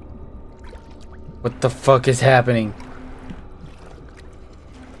 What the fuck is happening?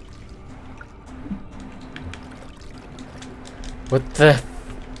 What the...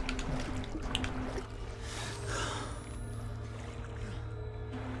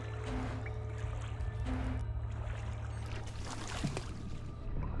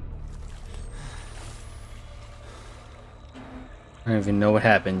 I don't even know what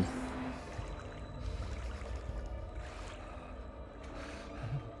happened.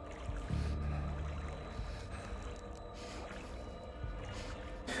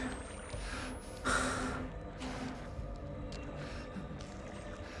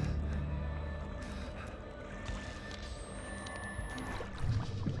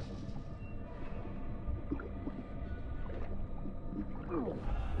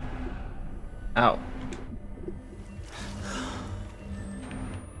 Ow.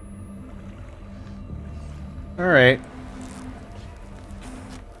 Alright.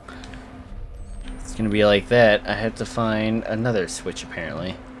 It's gonna be like that. I have to find another switch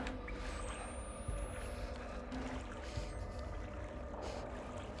apparently.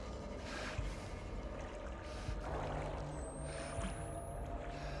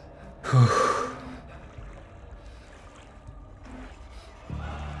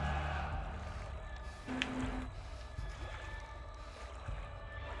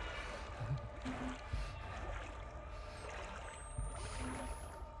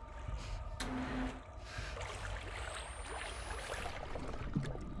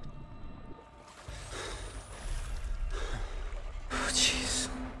 Jeez.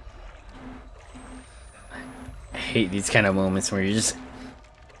 I hate these kind of moments where you're just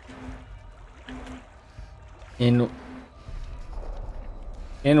in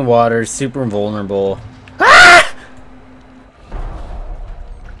water, super vulnerable. Ah!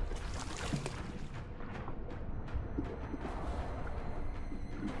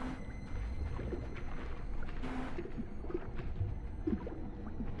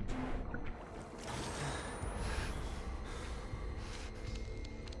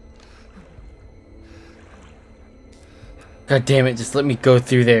 God damn it, just let me go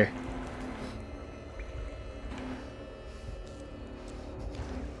through there.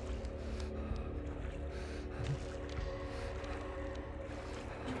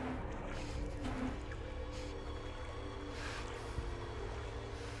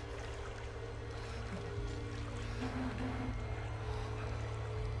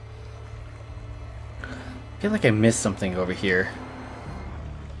 I feel like I missed something over here.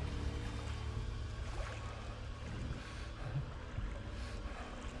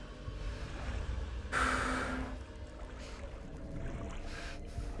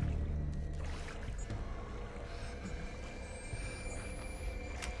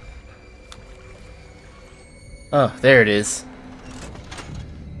 Oh, there it is.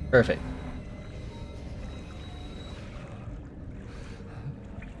 Perfect.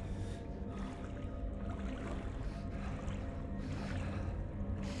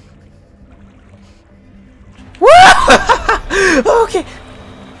 Okay.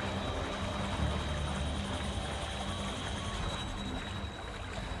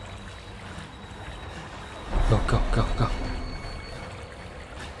 Go, go, go, go.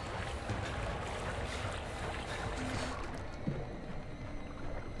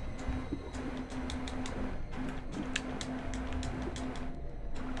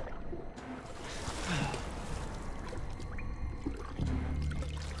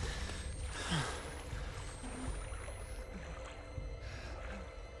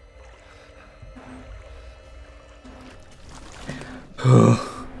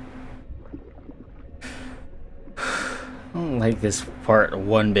 I don't like this part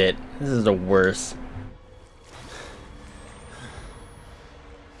one bit. This is the worst.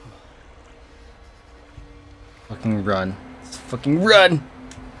 Fucking run. Just fucking run!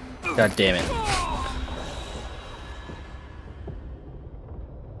 God damn it.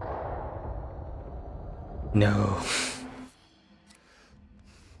 No.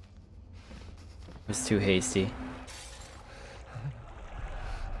 It was too hasty.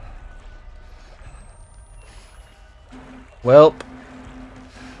 Welp.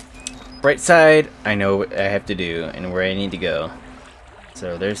 Right side, I know what I have to do and where I need to go.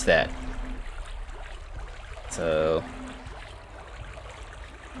 So there's that. So...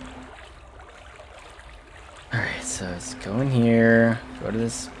 Alright, so let's go in here, go to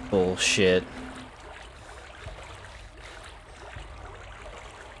this bullshit.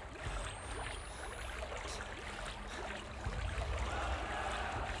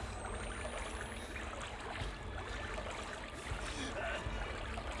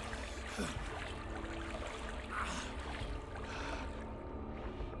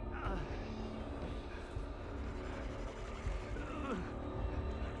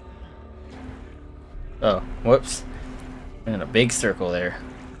 Oh, whoops. In a big circle there.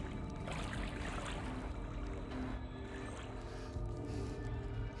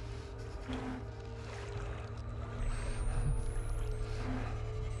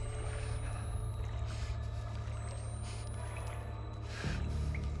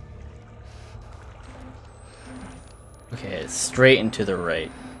 Okay, it's straight and to the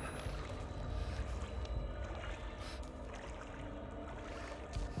right.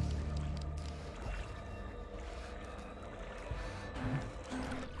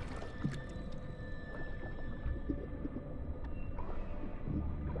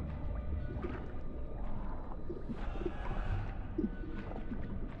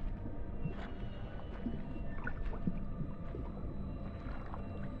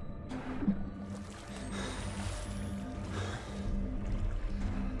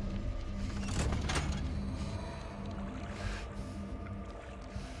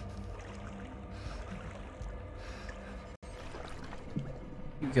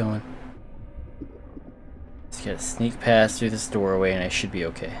 Keep going. Just gotta sneak past through this doorway and I should be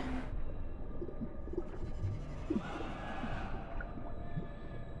okay.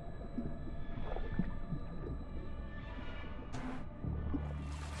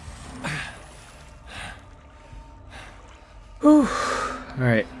 Whew.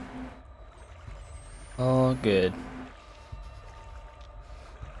 Alright. All good.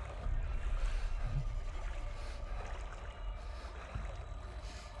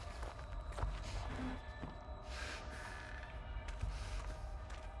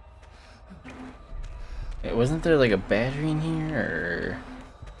 Wait, wasn't there like a battery in here, or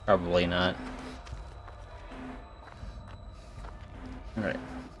probably not? Alright.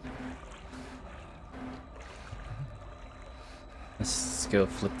 Let's go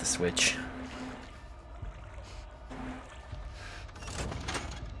flip the switch.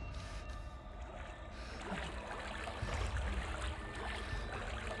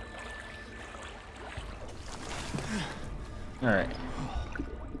 Alright.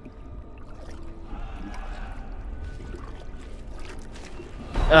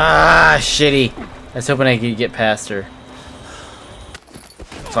 Ah, shitty. I was hoping I could get past her.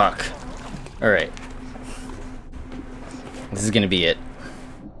 Fuck. Alright. This is gonna be it.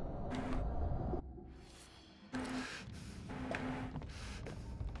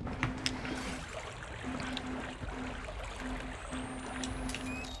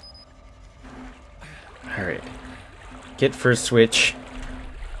 Alright. Get first switch.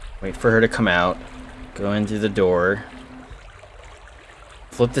 Wait for her to come out. Go into the door.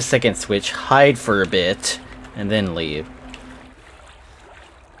 Flip the second switch, hide for a bit, and then leave.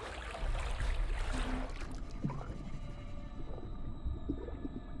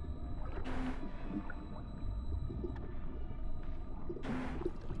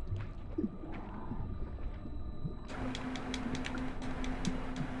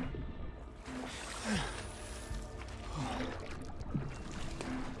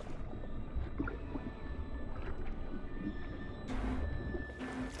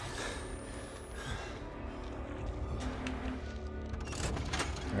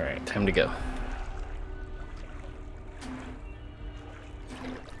 Alright, time to go.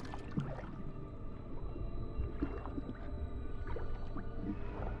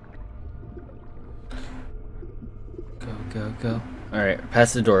 Go, go, go. Alright,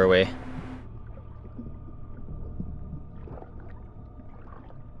 past the doorway.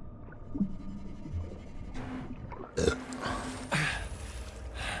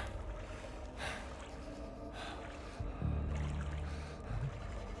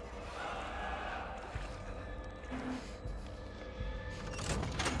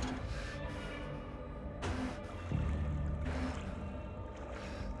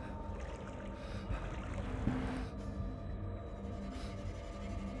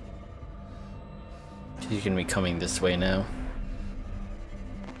 He's gonna be coming this way now.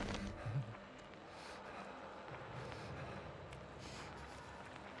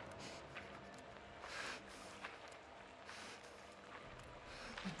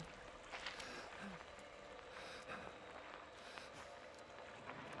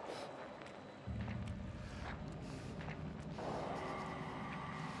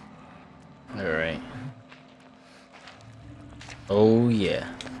 All right. Oh yeah.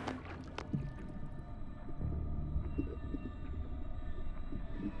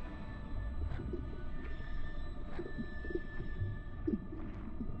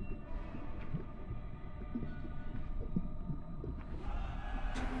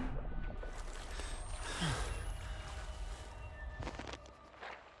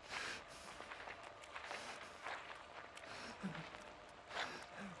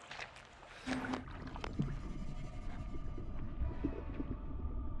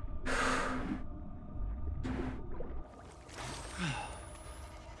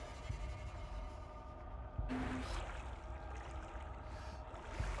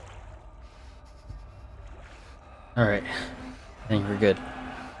 All right. I think we're good.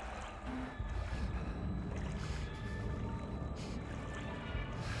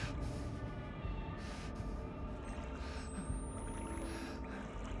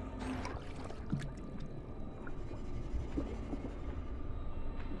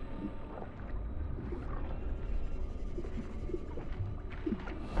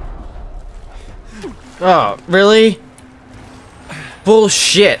 Oh, really?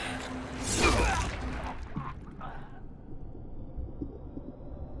 Bullshit.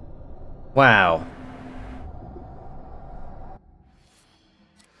 Wow.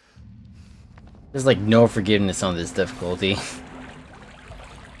 There's like no forgiveness on this difficulty.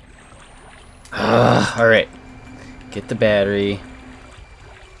 Alright. Get the battery.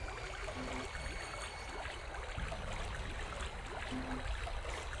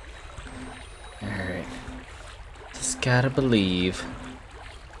 Alright. Just gotta believe.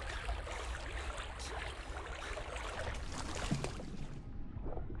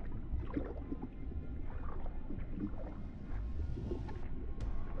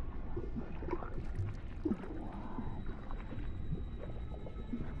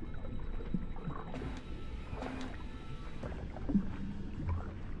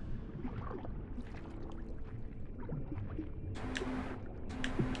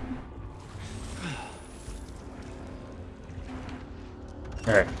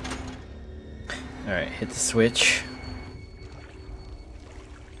 Alright. Alright, hit the switch.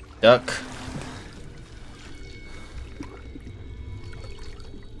 Duck.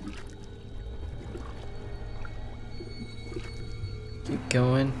 Keep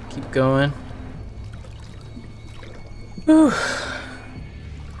going, keep going. Whew.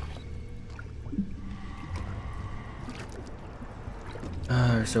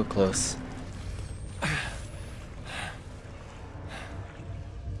 Ah, we're so close.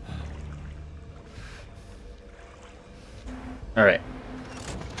 Alright.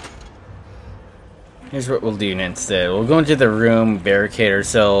 Here's what we'll do instead. We'll go into the room, barricade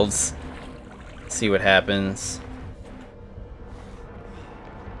ourselves, see what happens.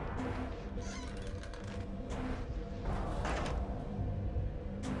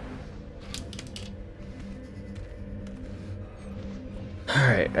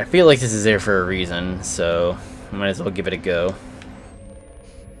 Alright, I feel like this is there for a reason, so I might as well give it a go.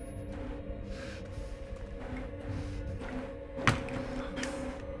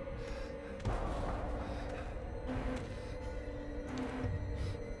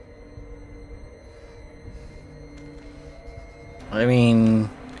 I mean,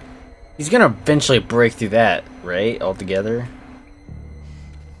 he's gonna eventually break through that, right? Altogether.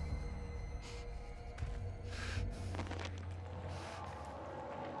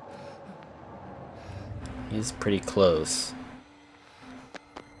 He's pretty close.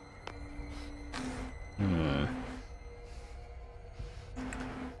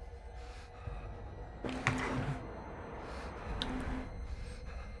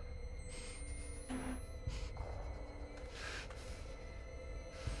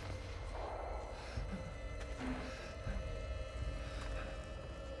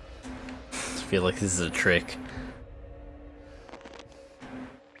 feel like this is a trick.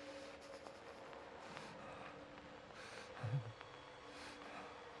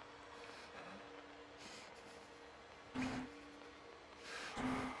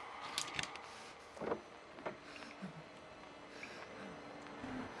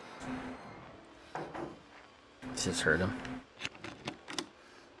 Just hurt him.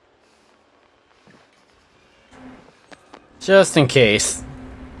 Just in case.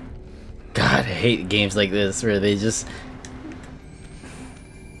 God, I hate games like this where they just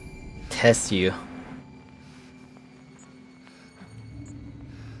test you.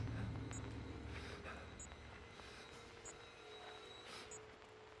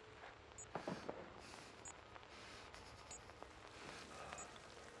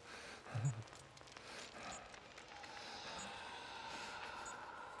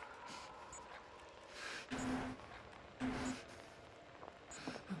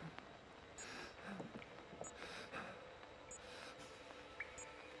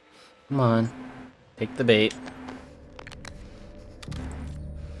 Come on, take the bait.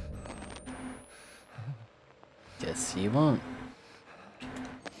 Guess you won't.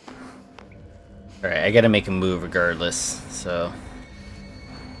 Alright, I gotta make a move regardless, so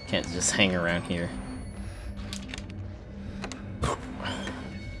can't just hang around here.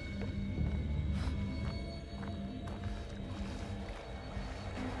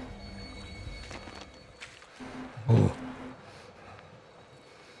 Ooh.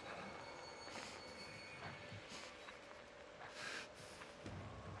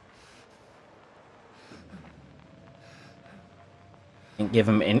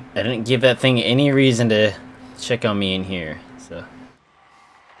 I didn't give that thing any reason to check on me in here, so.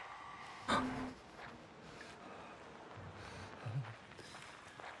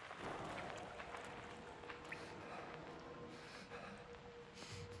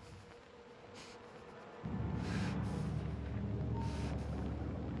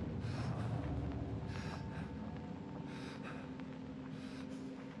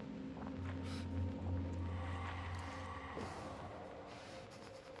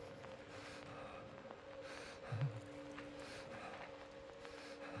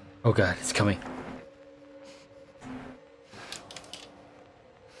 Oh god, it's coming.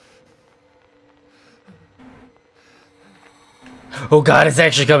 Oh god, it's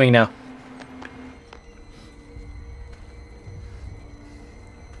actually coming now.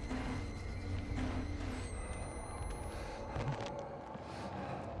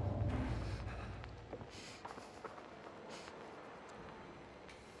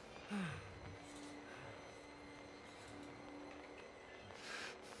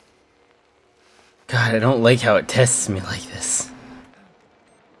 God, I don't like how it tests me like this.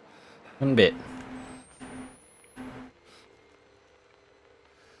 One bit.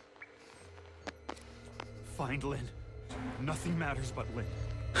 Find Lynn. Nothing matters but Lynn.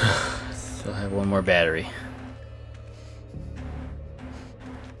 Still have one more battery.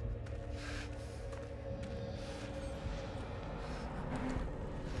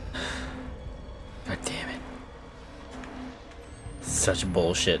 God damn it. Such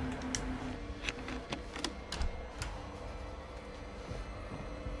bullshit.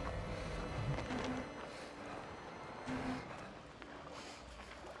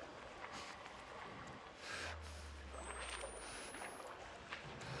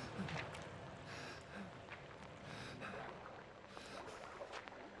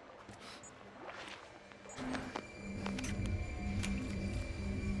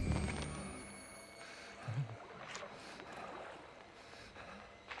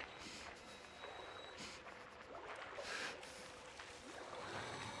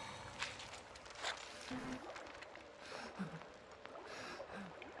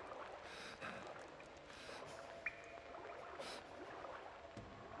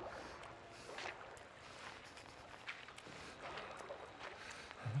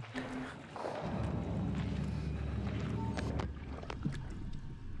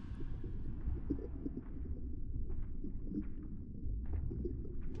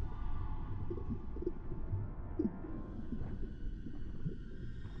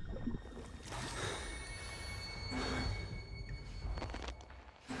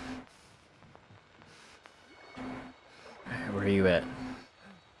 Where are you at?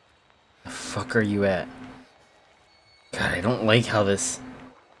 The fuck are you at? God, I don't like how this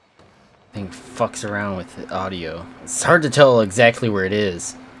thing fucks around with the audio. It's hard to tell exactly where it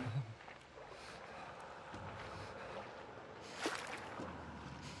is.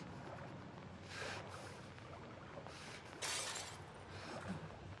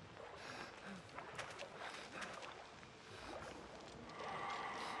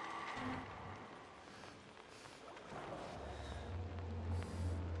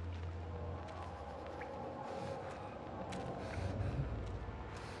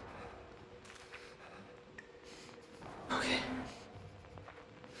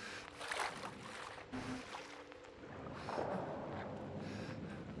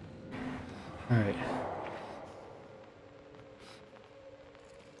 Alright.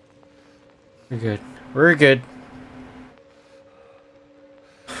 We're good. We're good.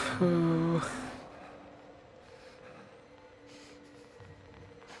 Ooh.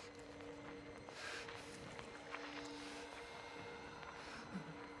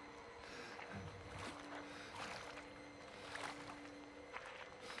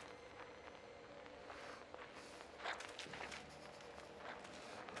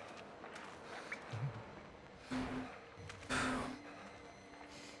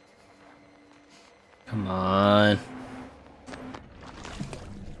 Come on.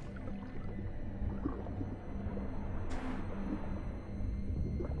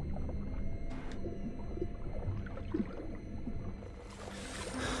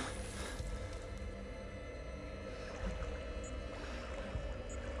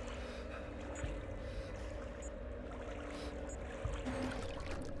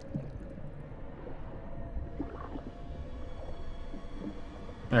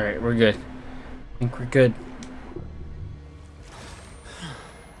 Alright, we're good. I think we're good.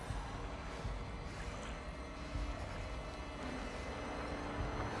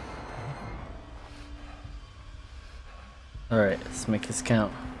 Alright, let's make this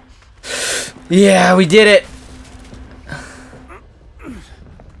count. Yeah, we did it!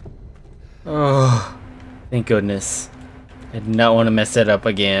 Oh, thank goodness. I did not want to mess that up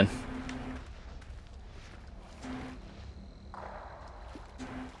again.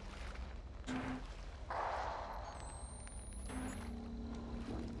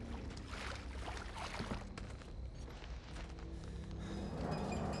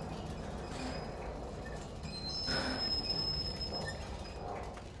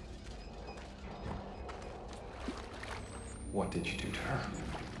 What did you do to her?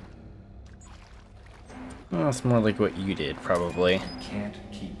 Well, it's more like what you did, probably. You can't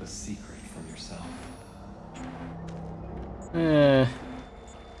keep a secret from yourself.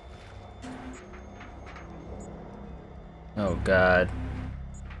 Oh god.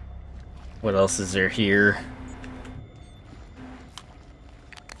 What else is there here?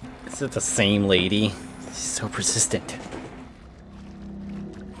 Is it the same lady? She's so persistent.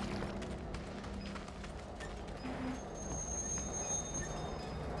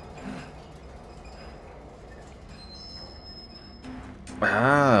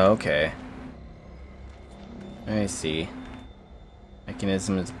 Ah, okay. I see.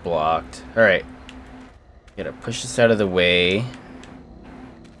 Mechanism is blocked. Alright. Gotta push this out of the way.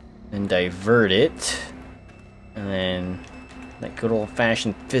 Then divert it. And then let good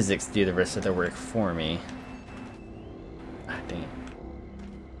old-fashioned physics do the rest of the work for me. Ah, dang it.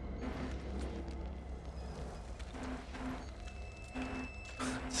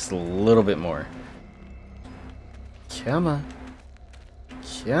 Just a little bit more. Come on.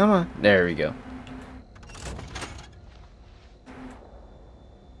 Come on. There we go.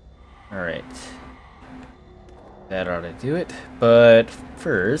 Alright. That ought to do it. But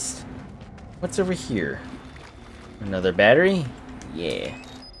first, what's over here? Another battery? Yeah.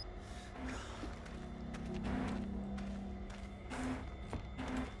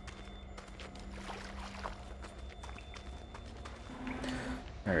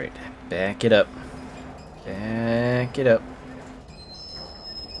 Alright. Back it up. Back it up.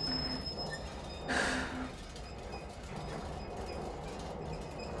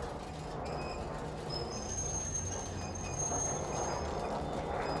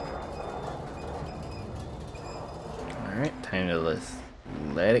 Alright, time to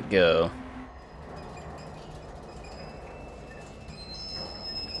let it go.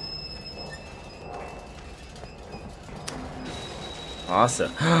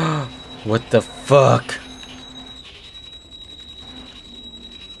 Awesome. What the fuck?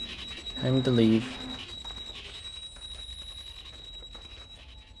 Time to leave.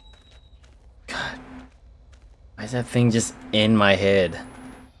 God. Why is that thing just in my head?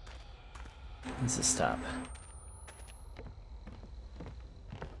 Let's just stop.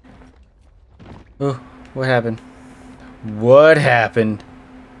 Oh, what happened? What happened?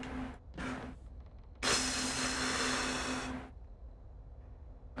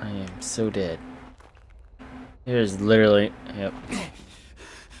 I am so dead. There's literally... Yep.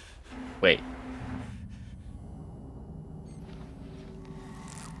 Wait.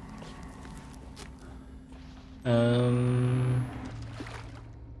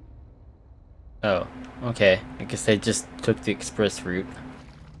 Oh, okay. I guess I just took the express route.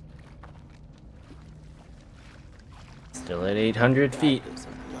 Still at 800 feet.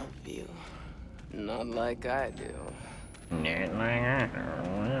 Doesn't love you. Not like I do.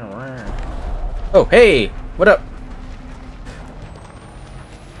 Oh, hey! What up?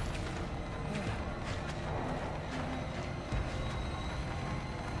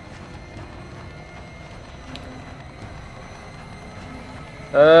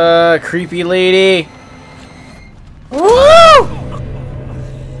 Creepy lady. Woo!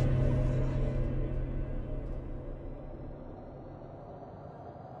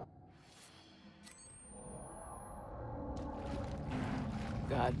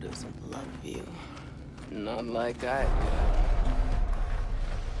 God doesn't love you. Not like I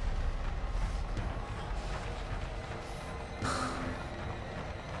do.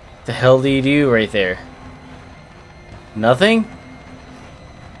 The hell do you do right there? Nothing?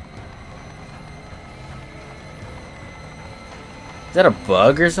 Is that a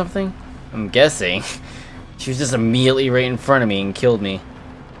bug or something? I'm guessing. She was just immediately right in front of me and killed me.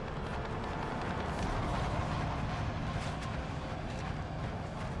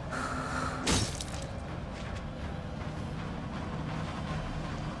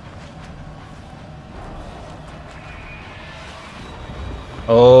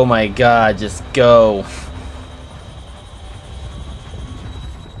 Oh my god, just go.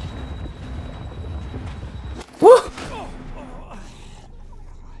 Woo!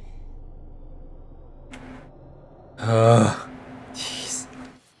 Jeez.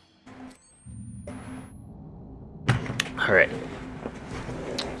 Alright.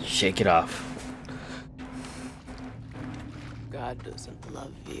 Shake it off. God doesn't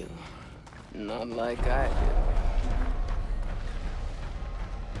love you. Not like I do.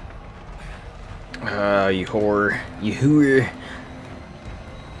 Oh, you whore. You hooer.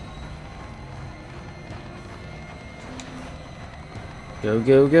 Go,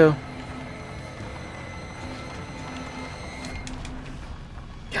 go, go.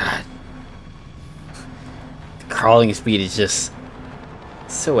 God. The crawling speed is just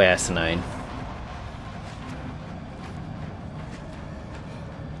so asinine.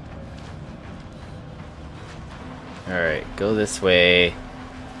 Alright, go this way.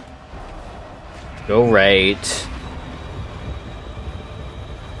 Go right.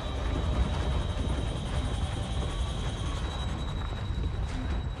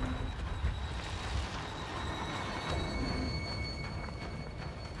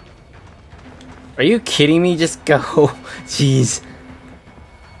 Are you kidding me? Just go. Jeez.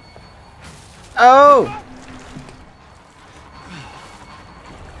 Oh!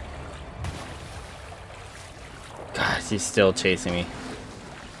 God, he's still chasing me.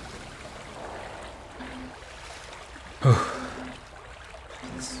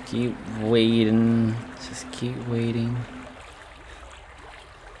 Just keep waiting. Just keep waiting.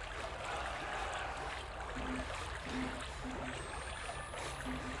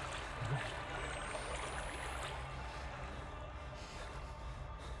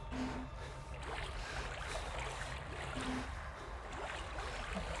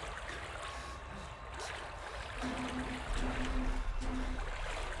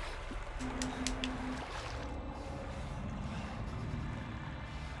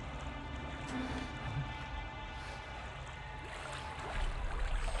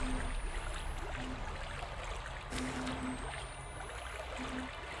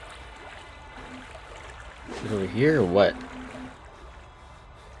 Over here or what?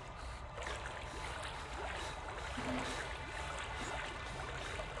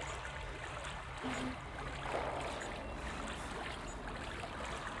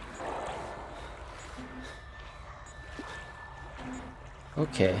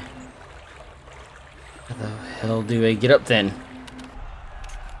 Okay. How the hell do I get up then?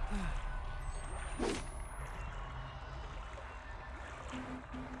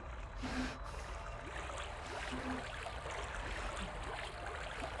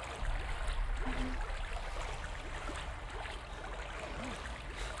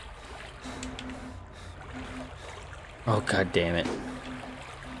 Oh, god damn it.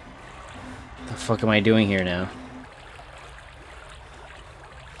 What the fuck am I doing here now?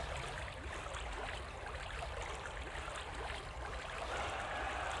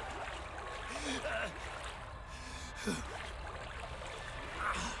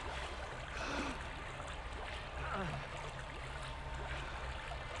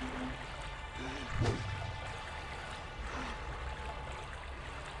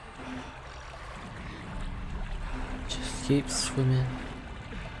 Just keep swimming.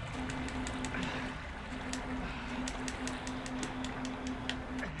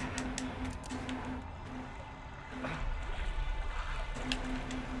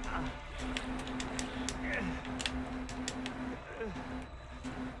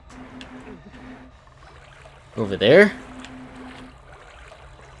 Over there?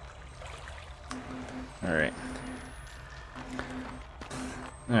 Alright.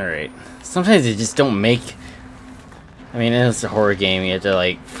 Alright. Sometimes they just don't make... I mean, it's a horror game, you have to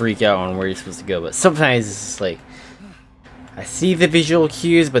like freak out on where you're supposed to go, but sometimes it's just like... I see the visual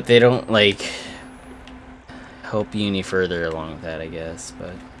cues, but they don't, like, help you any further along with that, I guess,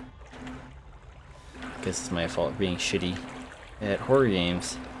 but I guess it's my fault being shitty at horror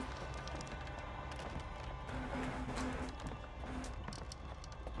games.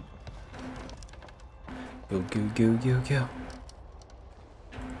 Go, go, go, go, go.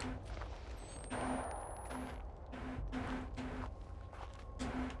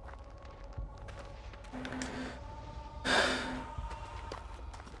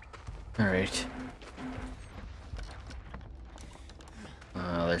 Alright.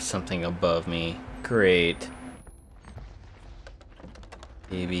 There's something above me. Great.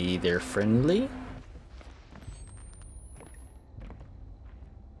 Maybe they're friendly?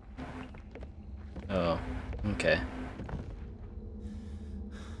 Oh, okay.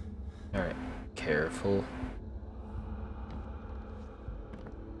 Alright, careful.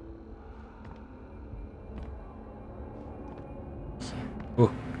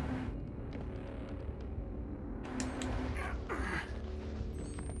 Ooh.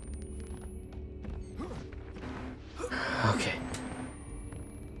 Okay.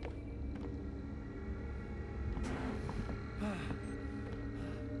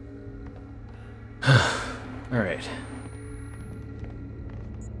 All right.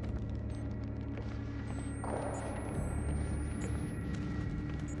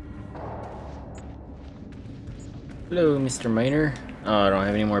 Hello, Mr. Miner. Oh, I don't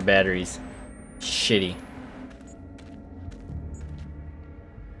have any more batteries. Shitty.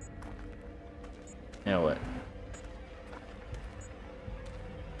 Now what?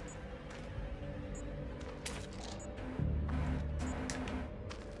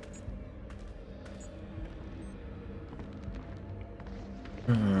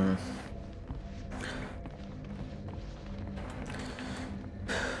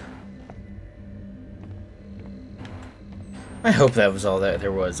 I hope that was all that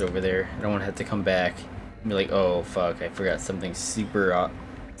there was over there. I don't want to have to come back and be like, oh fuck, I forgot something super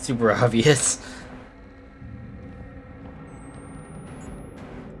obvious.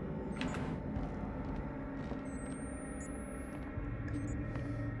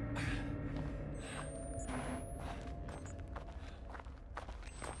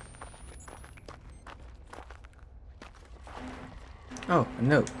 Oh, a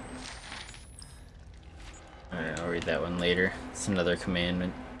note. Alright, I'll read that one later. It's another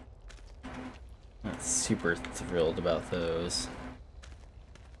commandment. Not super thrilled about those.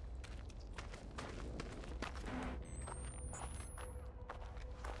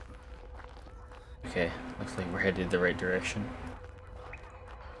 Okay, looks like we're headed the right direction.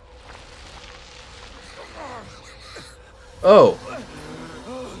 Oh!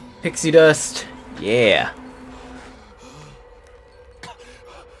 Pixie dust! Yeah!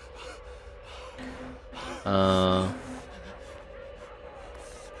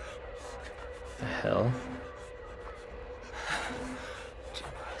 The hell?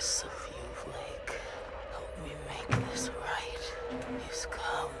 Generous of you, Blake. Help me make this right. He's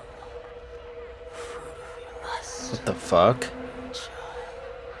come. Fruit of your lust. What the fuck? Child,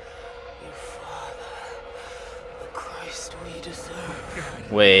 your father, the Christ we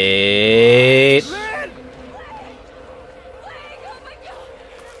deserve. Wait.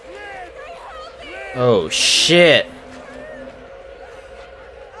 Oh shit.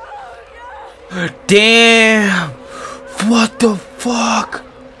 Damn. What the fuck?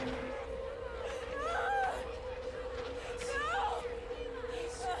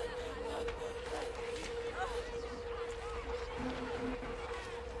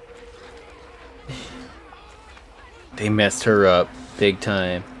 They messed her up big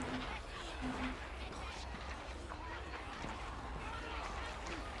time.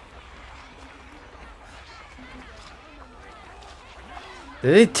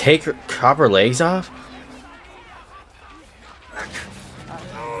 Did they take her chop her legs off?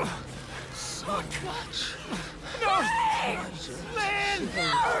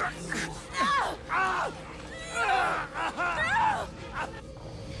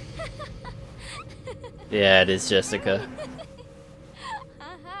 Yeah, it is Jessica.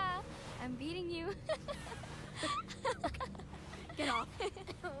 I'm beating you. Get off.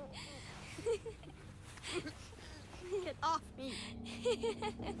 Get off me.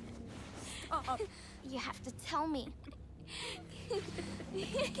 You have to tell me.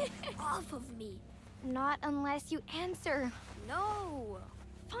 Get off of me. Not unless you answer. No.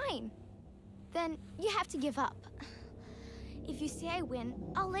 Fine. Then you have to give up. If you say I win,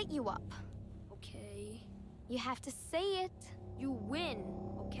 I'll let you up. Okay. You have to say it. You win,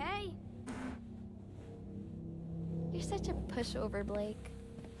 okay? You're such a pushover, Blake.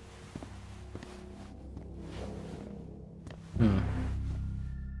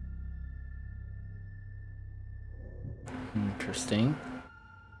 Interesting.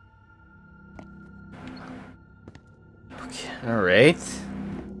 Okay, alright.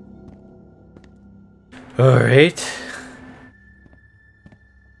 Alright.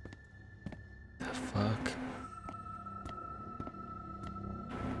 The fuck?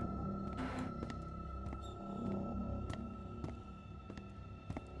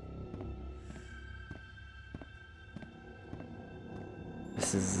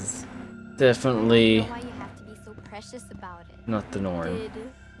 This is definitely I don't know why you have to be so precious about it. not the norm. Did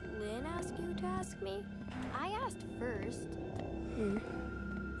Lynn ask you to ask me? I asked first.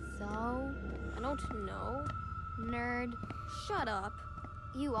 So, I don't know. nerd, Shut up.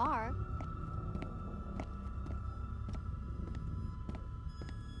 you are.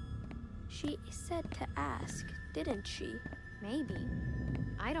 She said to ask, didn't she? Maybe.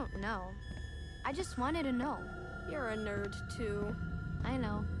 I don't know. I just wanted to know. You're a nerd too. I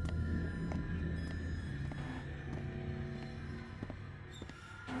know.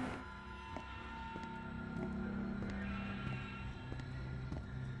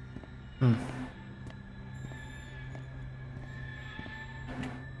 What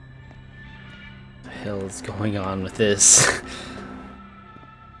the hell is going on with this?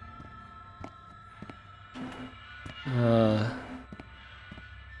 I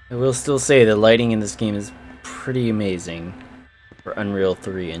will still say the lighting in this game is pretty amazing for Unreal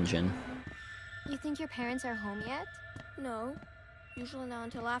 3 engine. You think your parents are home yet? No. Usually not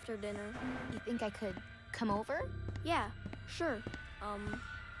until after dinner. You think I could come over? Yeah, sure.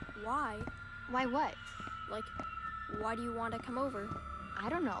 Why? Why what? Like, why do you want to come over? I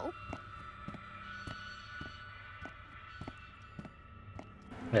don't know.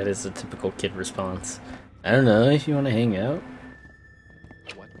 That is a typical kid response. I don't know if you want to hang out.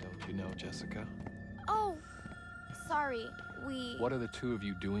 What don't you know, Jessica? Oh, sorry. What are the two of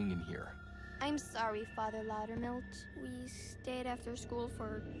you doing in here? I'm sorry, Father Loudermilk. We stayed after school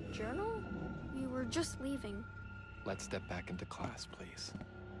for journal? We were just leaving. Let's step back into class, please.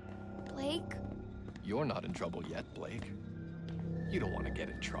 Blake? You're not in trouble yet, Blake. You don't want to get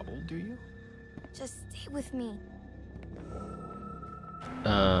in trouble, do you? Just stay with me.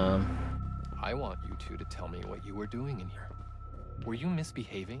 I want you two to tell me what you were doing in here. Were you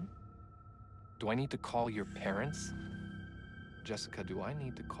misbehaving? Do I need to call your parents? Jessica, do I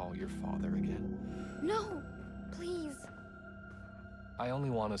need to call your father again? No, please. I only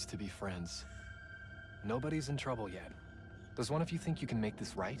want us to be friends. Nobody's in trouble yet. Does one of you think you can make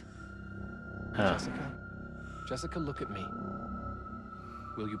this right? Huh. Jessica, look at me.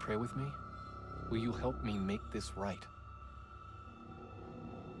 Will you pray with me? Will you help me make this right?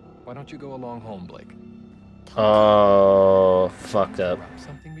 Why don't you go along home, Blake? Oh, fucked up. Interrupt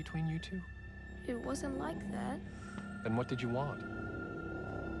something between you two? It wasn't like that. Then what did you want?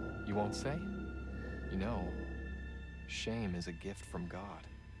 You won't say? You know, shame is a gift from God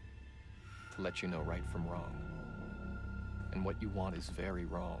to let you know right from wrong. And what you want is very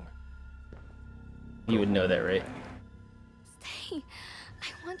wrong. You would know that, right? Stay.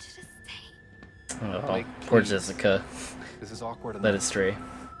 I want you to stay. Oh, Blake, poor please. Jessica. This is awkward enough. Let it stray.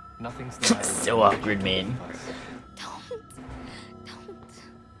 Nothing's the matter. So with awkward, man. Don't.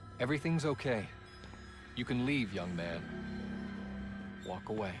 Everything's okay. You can leave, young man. Walk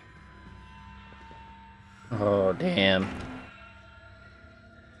away. Oh, damn.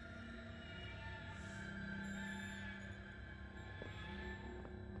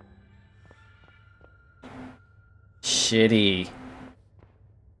 Shitty.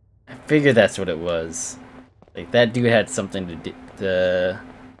 I figured that's what it was. Like, that dude had something to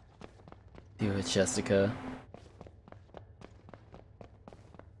do with Jessica.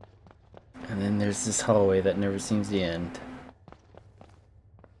 And then there's this hallway that never seems to end.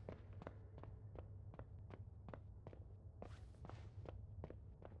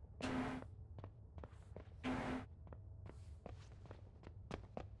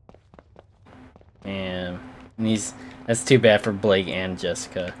 And that's too bad for Blake and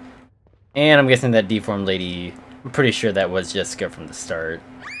Jessica. And I'm guessing that deformed lady, I'm pretty sure that was Jessica from the start.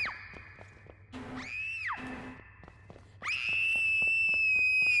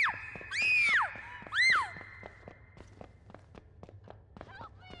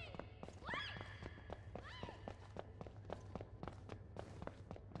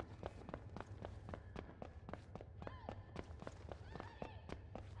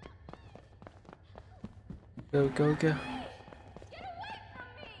 Go, go, go.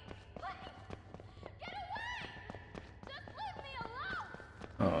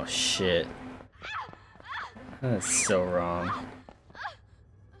 Oh shit. That's so wrong.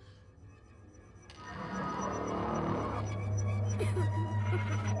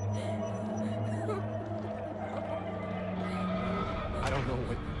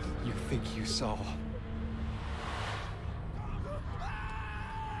 You think you saw?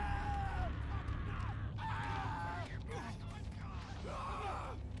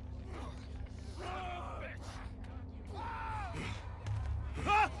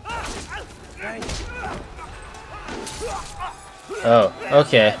 Oh,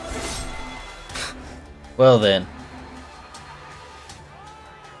 okay. Well then.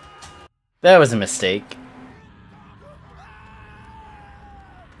 That was a mistake.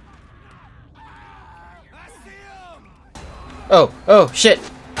 Oh, oh, shit!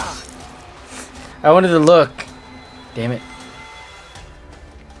 I wanted to look. Damn it.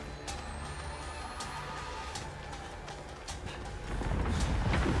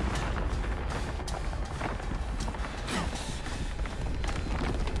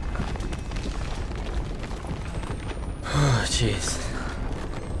 Oh, jeez.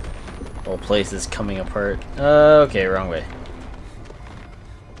 Whole place is coming apart. Okay, wrong way.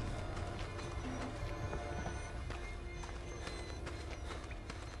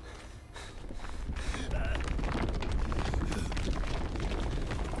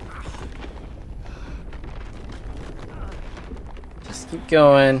 Just keep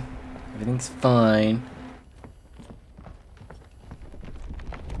going. Everything's fine.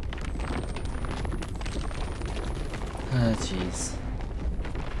 Ah, jeez.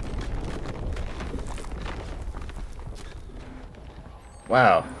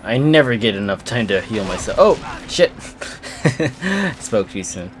 Wow, I never get enough time to heal myself. Oh, shit! Spoke too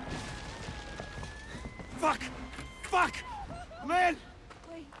soon. Fuck! Fuck! Lynn!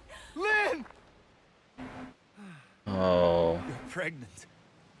 Lynn! Oh. You're pregnant.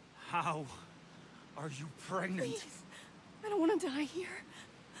 How are you pregnant? Please. I don't want to die here.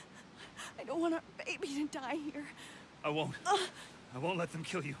 I don't want our baby to die here. I won't let them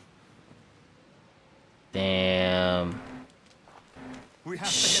kill you. Damn. We have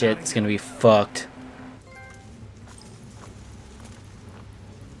to get out of Shit's here. gonna be fucked.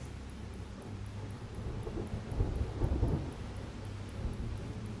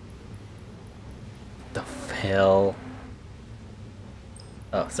 The hell?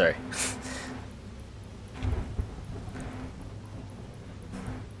 Oh, sorry.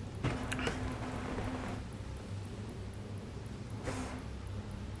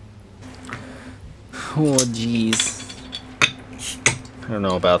 Oh, jeez. I don't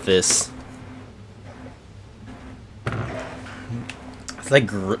know about this. It's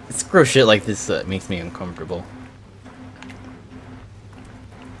like it's gross shit like this that makes me uncomfortable.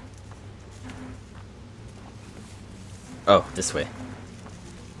 Oh, this way.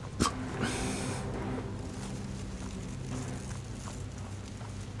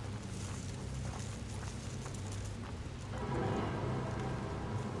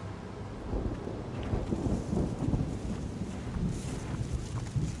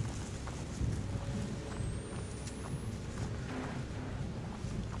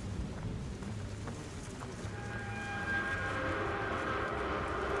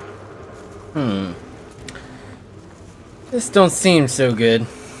 This don't seem so good.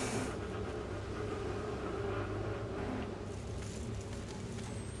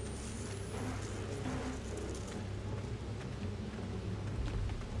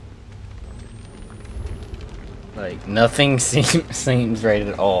 Like nothing seems right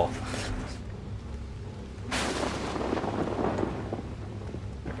at all.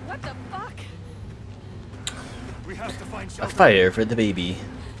 What the fuck? We have to find A shelter. fire for the baby.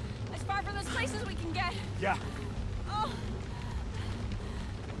 As far from those places we can get. Yeah. Oh.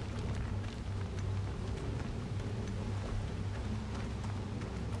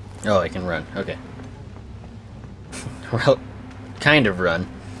 Oh, I can run. Okay. Well, kind of run.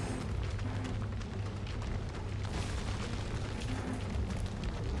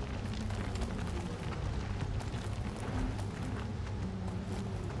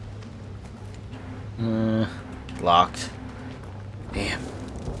 Locked. Damn.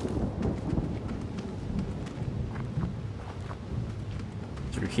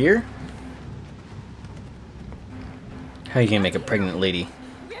 Through here? How are you gonna make a pregnant lady?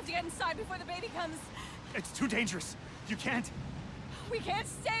 We have to get inside before the baby comes. It's too dangerous. You can't. We can't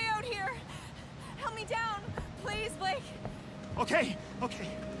stay out here. Help me down, please, Blake. Okay. Okay.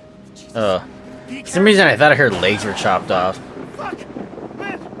 For some reason I thought her legs were chopped off. Fuck!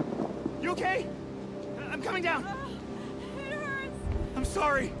 Lynn! You okay? I'm coming down. It hurts. I'm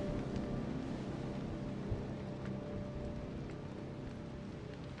sorry.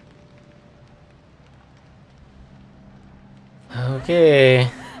 Okay.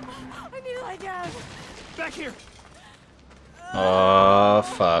 I need to lie down. Back here. Oh,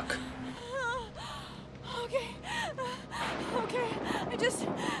 fuck. Okay. Okay. I just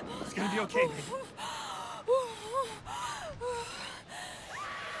be okay, baby.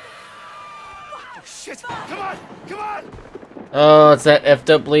 Oh, shit! Come on! Come on! Oh, it's that effed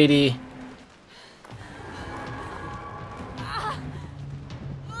up lady.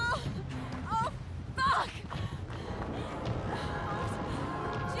 Oh, fuck!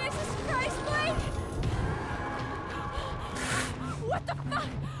 Jesus Christ, Blake! What the fuck?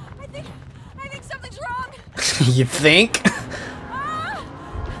 I think something's wrong. You think?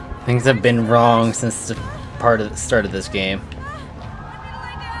 Things have been wrong since the start of this game.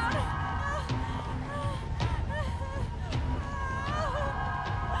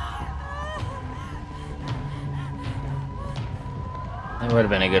 That would have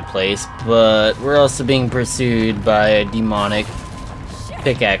been a good place, but we're also being pursued by a demonic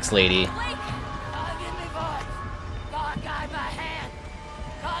pickaxe lady.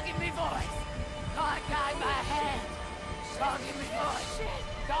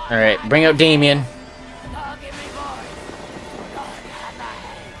 Alright, bring out Damien.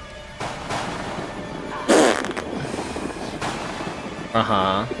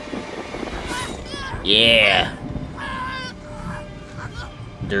 Uh-huh. Yeah.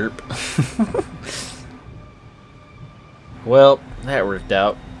 Derp. Well, that worked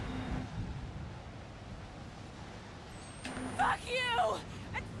out. Fuck you!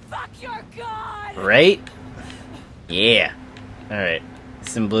 And fuck your god! Right? Yeah. Alright.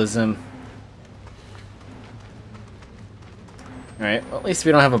 Symbolism. Alright, well, at least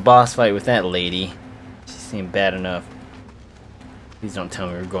we don't have a boss fight with that lady. She seemed bad enough. Please don't tell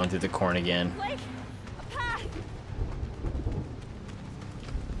me we're going through the corn again. Blake, a path.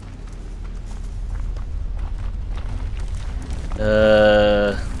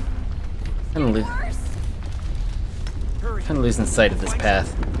 Kind of losing sight of this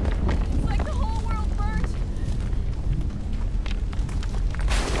path. It's like the whole world burnt.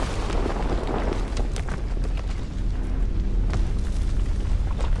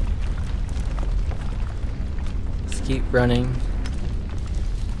 Just keep running.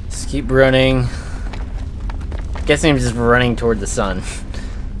 Just keep running. Guessing I'm just running toward the sun.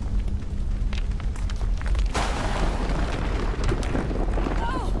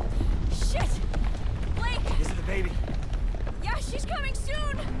 Oh, shit! Blake! Is it the baby? Yeah, she's coming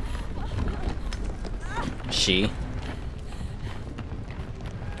soon! She.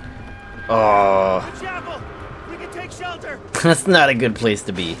 Oh, The chapel! We can take shelter! that's not a good place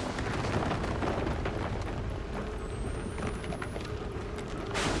to be.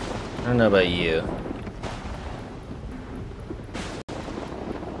 I don't know about you.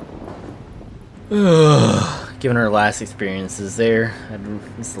 Given our last experiences there,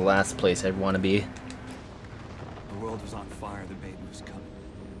 this is the last place I'd want to be. The world was on fire, the baby was coming.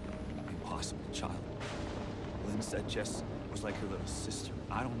 Impossible, child. Lynn said Jess was like her little sister.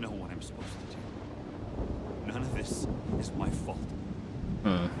 I don't know what I'm supposed to do. None of this is my fault.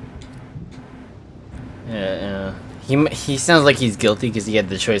 Yeah, he sounds like he's guilty because he had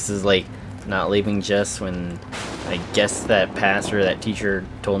the choices like not leaving Jess when I guess that pastor, that teacher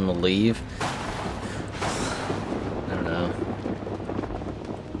told him to leave. I don't know.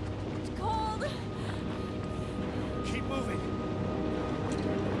 It's cold. Keep moving.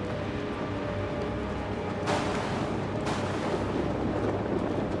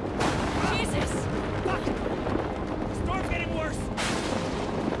 Jesus! Fuck! The storm's getting worse!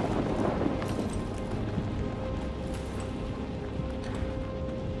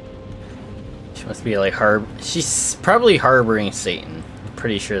 She must be like she's probably harboring Satan. I'm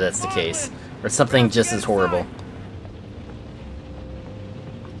pretty sure that's the case. Or something just as horrible.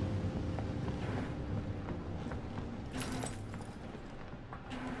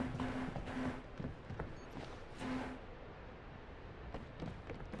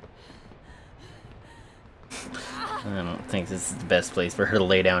 I don't think this is the best place for her to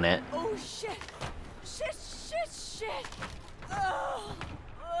lay down at. Oh, shit! Shit, shit, shit! Oh,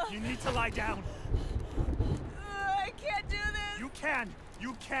 You need to lie down. I can't do this! You can!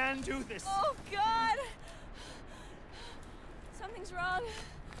 You can do this! Oh, God! Something's wrong.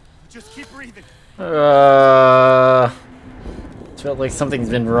 Just keep breathing. It felt like something's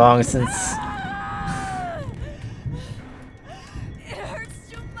been wrong since. It hurts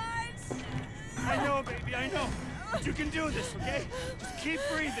too much! I know, baby, I know. But you can do this, okay? Just keep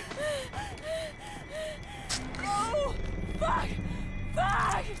breathing. Oh, fuck!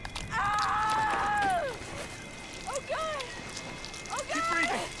 Fuck! Ah! Oh, God! Oh, God! Keep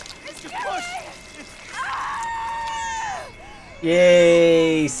breathing. It's Just killing push. me! It's... Ah!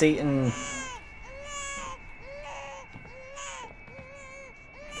 Yay, Satan.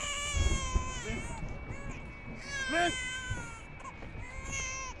 Lynn!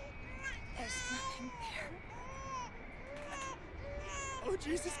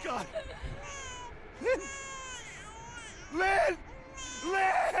 Jesus, God! Lynn! Lynn!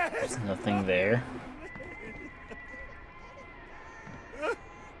 Lynn! There's nothing there.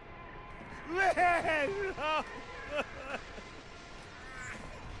 Lynn!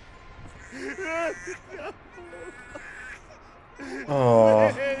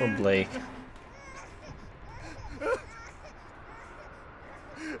 Oh, poor Blake.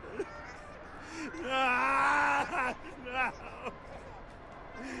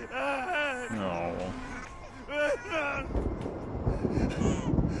 No.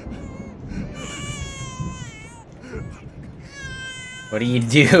 What do you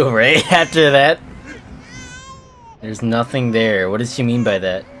do right after that? There's nothing there. What does she mean by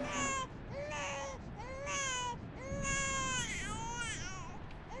that?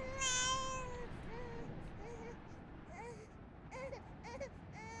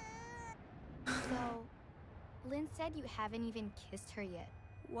 So, Lynn said you haven't even kissed her yet.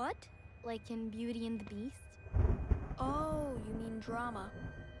 What? Like in Beauty and the Beast? Oh, you mean drama.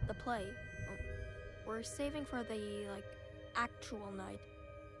 The play. We're saving for the, like, actual night.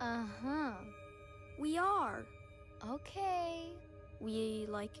 Uh-huh. We are. Okay. We,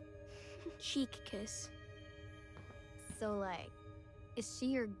 like, cheek kiss. So, like, is she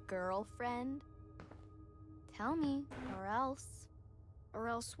your girlfriend? Tell me, or else. Or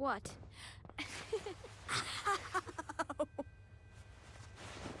else what?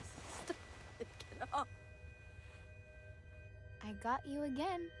 Stop it, get off. I got you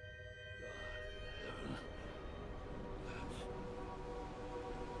again.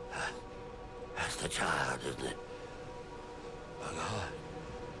 That's the child, isn't it? My God.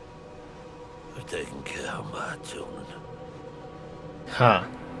 We're taking care of my children. Huh.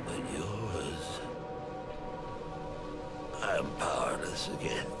 But yours... I am powerless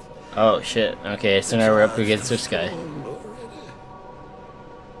again. Oh shit. Okay, so now we're up against this guy.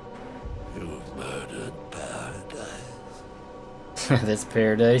 You've murdered paradise. That's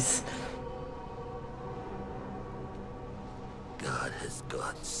paradise. God has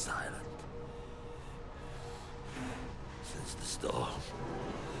gone silent. Since the storm,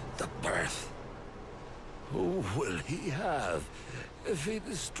 the birth. Who will he have if he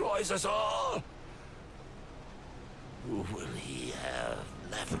destroys us all? Who will he have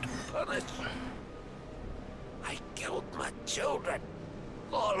left to punish? I killed my children.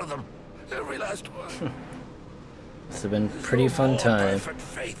 All of them. Every last one. It's been a pretty fun time. Perfect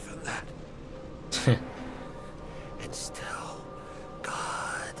faith in that. And still,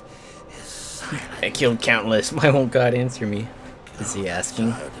 God is silent. I killed countless. Why won't God answer me? Is he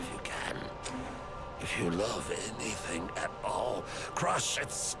asking? Child, if you can. If you love anything at all, crush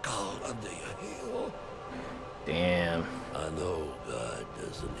its skull under your heel. Damn. I know God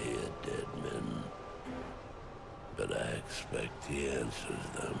doesn't hear dead men, but I expect he answers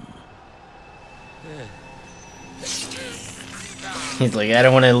them. He's like, I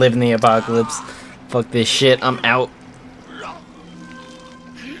don't want to live in the apocalypse. Fuck this shit. I'm out.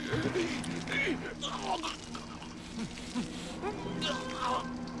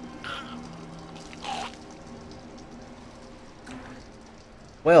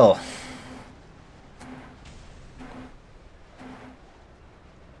 Well.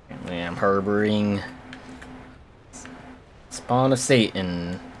 Apparently I'm harboring Spawn of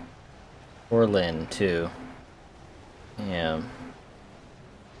Satan. Or Lynn, too. Damn.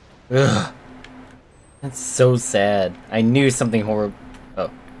 Ugh. That's so sad. I knew something horrible.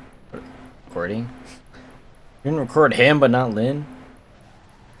 Oh. Recording? You didn't record him, but not Lynn?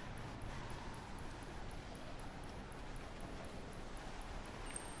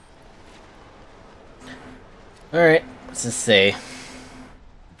 Alright, what's this say? The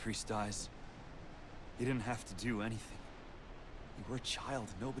priest dies. You didn't have to do anything. You were a child.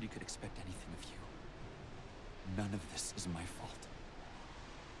 Nobody could expect anything of you. None of this is my fault.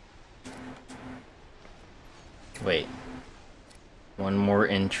 Wait. One more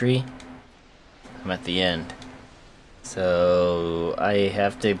entry. I'm at the end. So I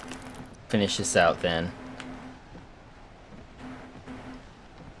have to finish this out then.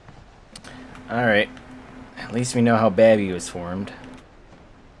 Alright. At least we know how Babby was formed.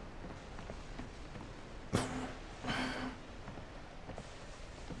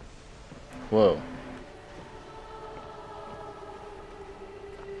 Whoa.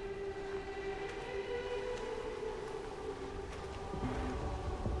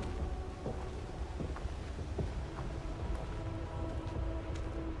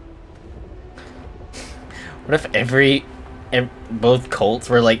 What if both cults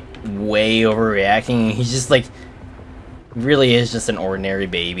were like way overreacting and he's just like really is just an ordinary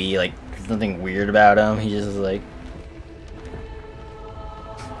baby, like there's nothing weird about him, he just is like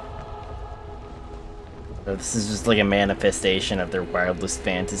So this is just like a manifestation of their wildest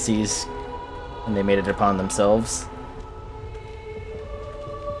fantasies, and they made it upon themselves.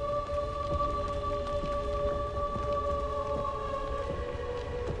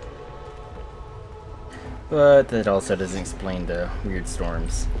 But that also doesn't explain the weird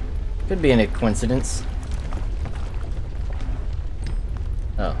storms. Could be a coincidence.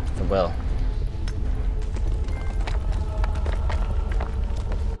 Oh, the well.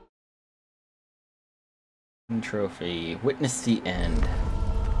 Trophy. Witness the end.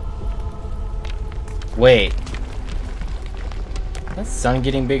 Wait. Is that sun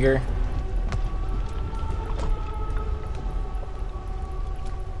getting bigger?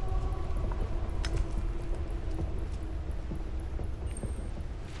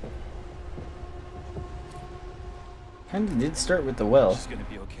 Kinda did start with the well. She's gonna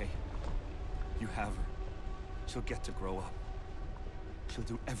be okay. You have her. She'll get to grow up. She'll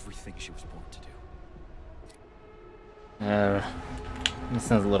do everything she was born to do. This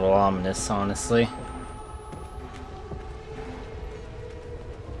sounds a little ominous, honestly.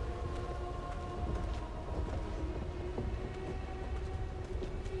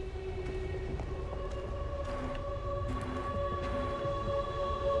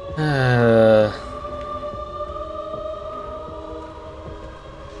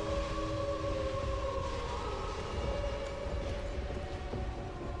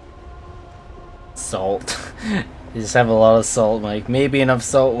 Salt. You just have a lot of salt, like maybe enough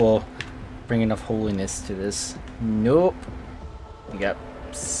salt will bring enough holiness to this. Nope. You got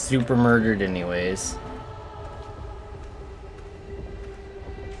super murdered anyways.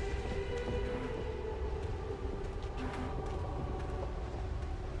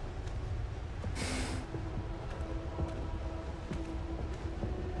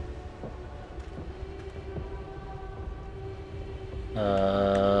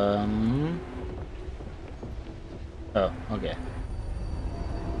 Oh, okay.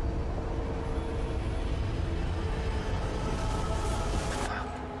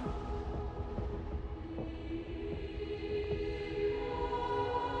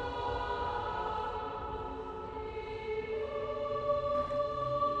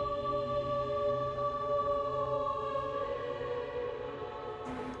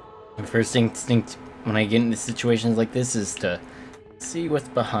 My first instinct when I get into situations like this is to see what's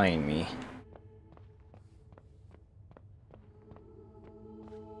behind me.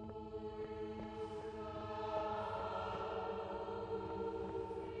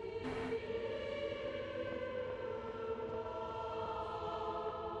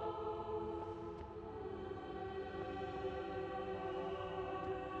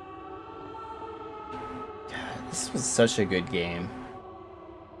 God, this was such a good game.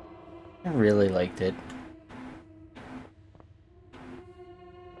 I really liked it.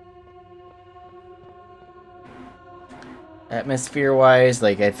 Atmosphere-wise,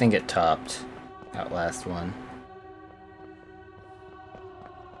 like, I think it topped Outlast 1.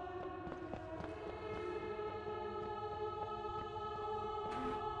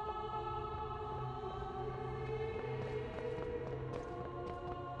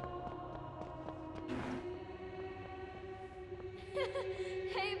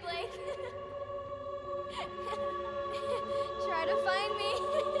 Hey, Blake. Try to find me.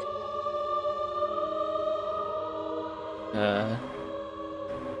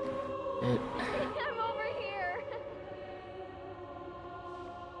 I'm over here.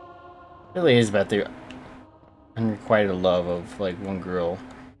 Really is about the unrequited love of, like, one girl.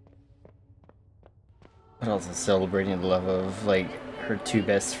 But also celebrating the love of, like, her two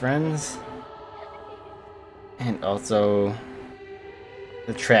best friends. And also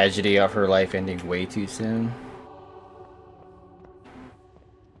the tragedy of her life ending way too soon.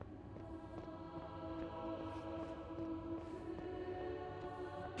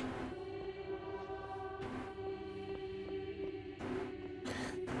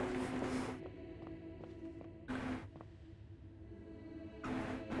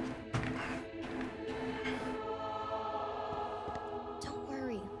 Don't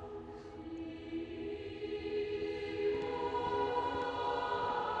worry.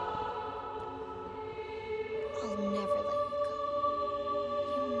 I'll never let you go.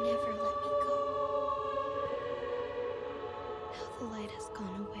 You never let me go. Now the light has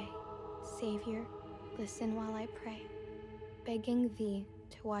gone away. Savior, listen while I pray, begging thee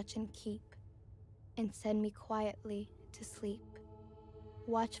to watch and keep, and send me quietly to sleep.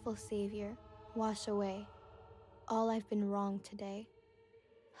 Watchful Savior, wash away all I've been wrong today.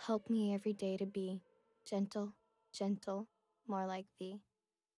 Help me every day to be gentle, gentle, more like thee.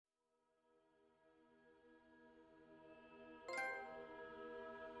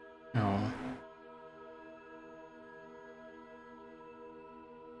 Oh.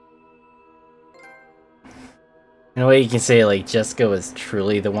 In a way, you can say like Jessica was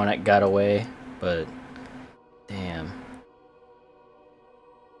truly the one that got away, but damn.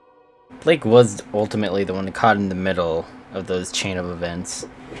 Blake was ultimately the one caught in the middle of those chain of events.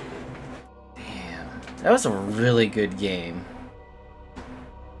 Damn. That was a really good game.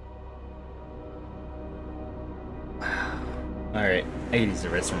 Wow. Alright, I can use the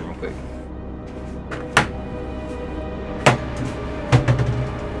restroom real quick.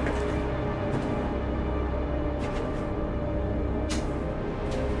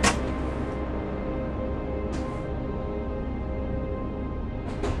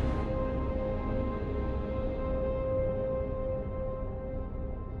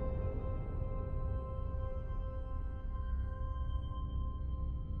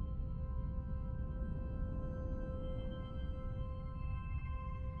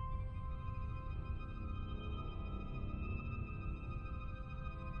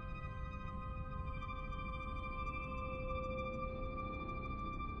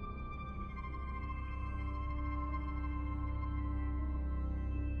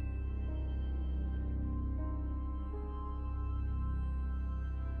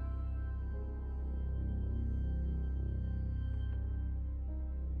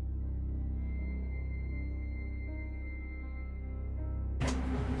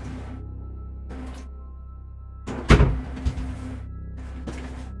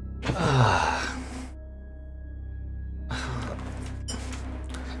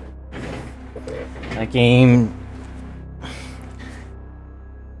 That game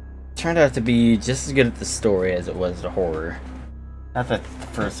turned out to be just as good at the story as it was the horror. Not that the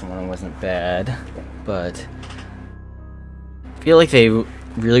first one wasn't bad, but I feel like they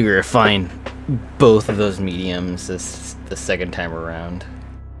really refined both of those mediums the second time around.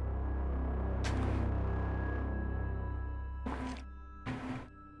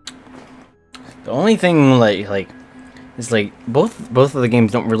 The only thing like is like both of the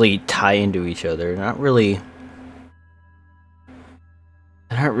games don't really tie into each other. They're not really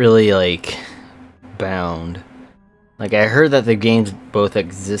like bound. Like I heard that the games both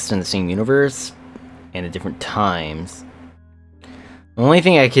exist in the same universe and at different times. The only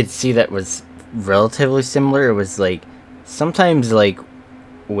thing I could see that was relatively similar was like sometimes like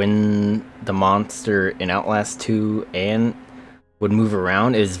when the monster in Outlast 2 and would move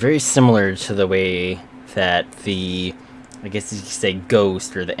around, it was very similar to the way that the, I guess you could say,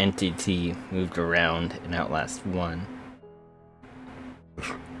 ghost or the entity moved around in Outlast 1.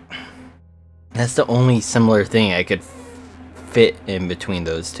 That's the only similar thing I could fit in between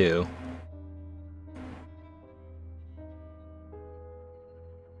those two.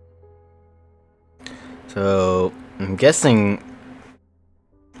 So I'm guessing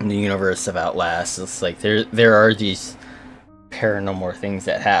in the universe of Outlast, it's like there are these paranormal things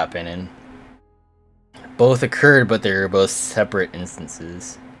that happen, and both occurred, but they're both separate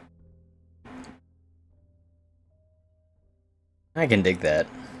instances. I can dig that.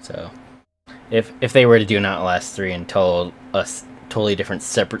 So if they were to do an Outlast 3 and tell a totally different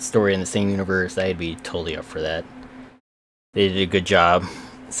separate story in the same universe, I'd be totally up for that. They did a good job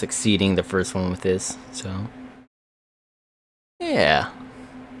succeeding the first one with this, so yeah.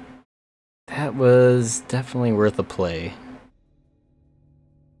 That was definitely worth a play.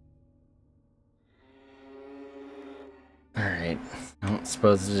 Alright, I don't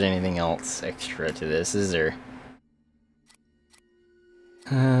suppose there's anything else extra to this, is there?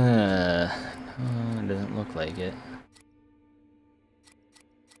 No, it doesn't look like it.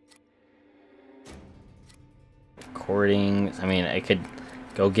 Recordings, I mean, I could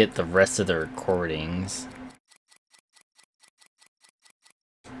go get the rest of the recordings.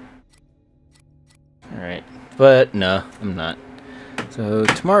 Alright, but no, I'm not. So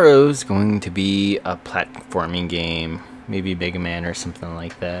tomorrow's going to be a platforming game. Maybe Mega Man or something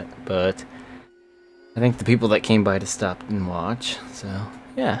like that, but I think the people that came by to stop and watch, so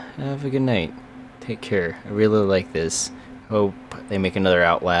yeah, have a good night. Take care. I really like this. Hope they make another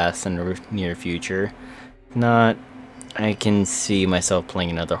Outlast in the near future. If not, I can see myself playing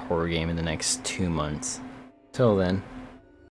another horror game in the next 2 months. Till then.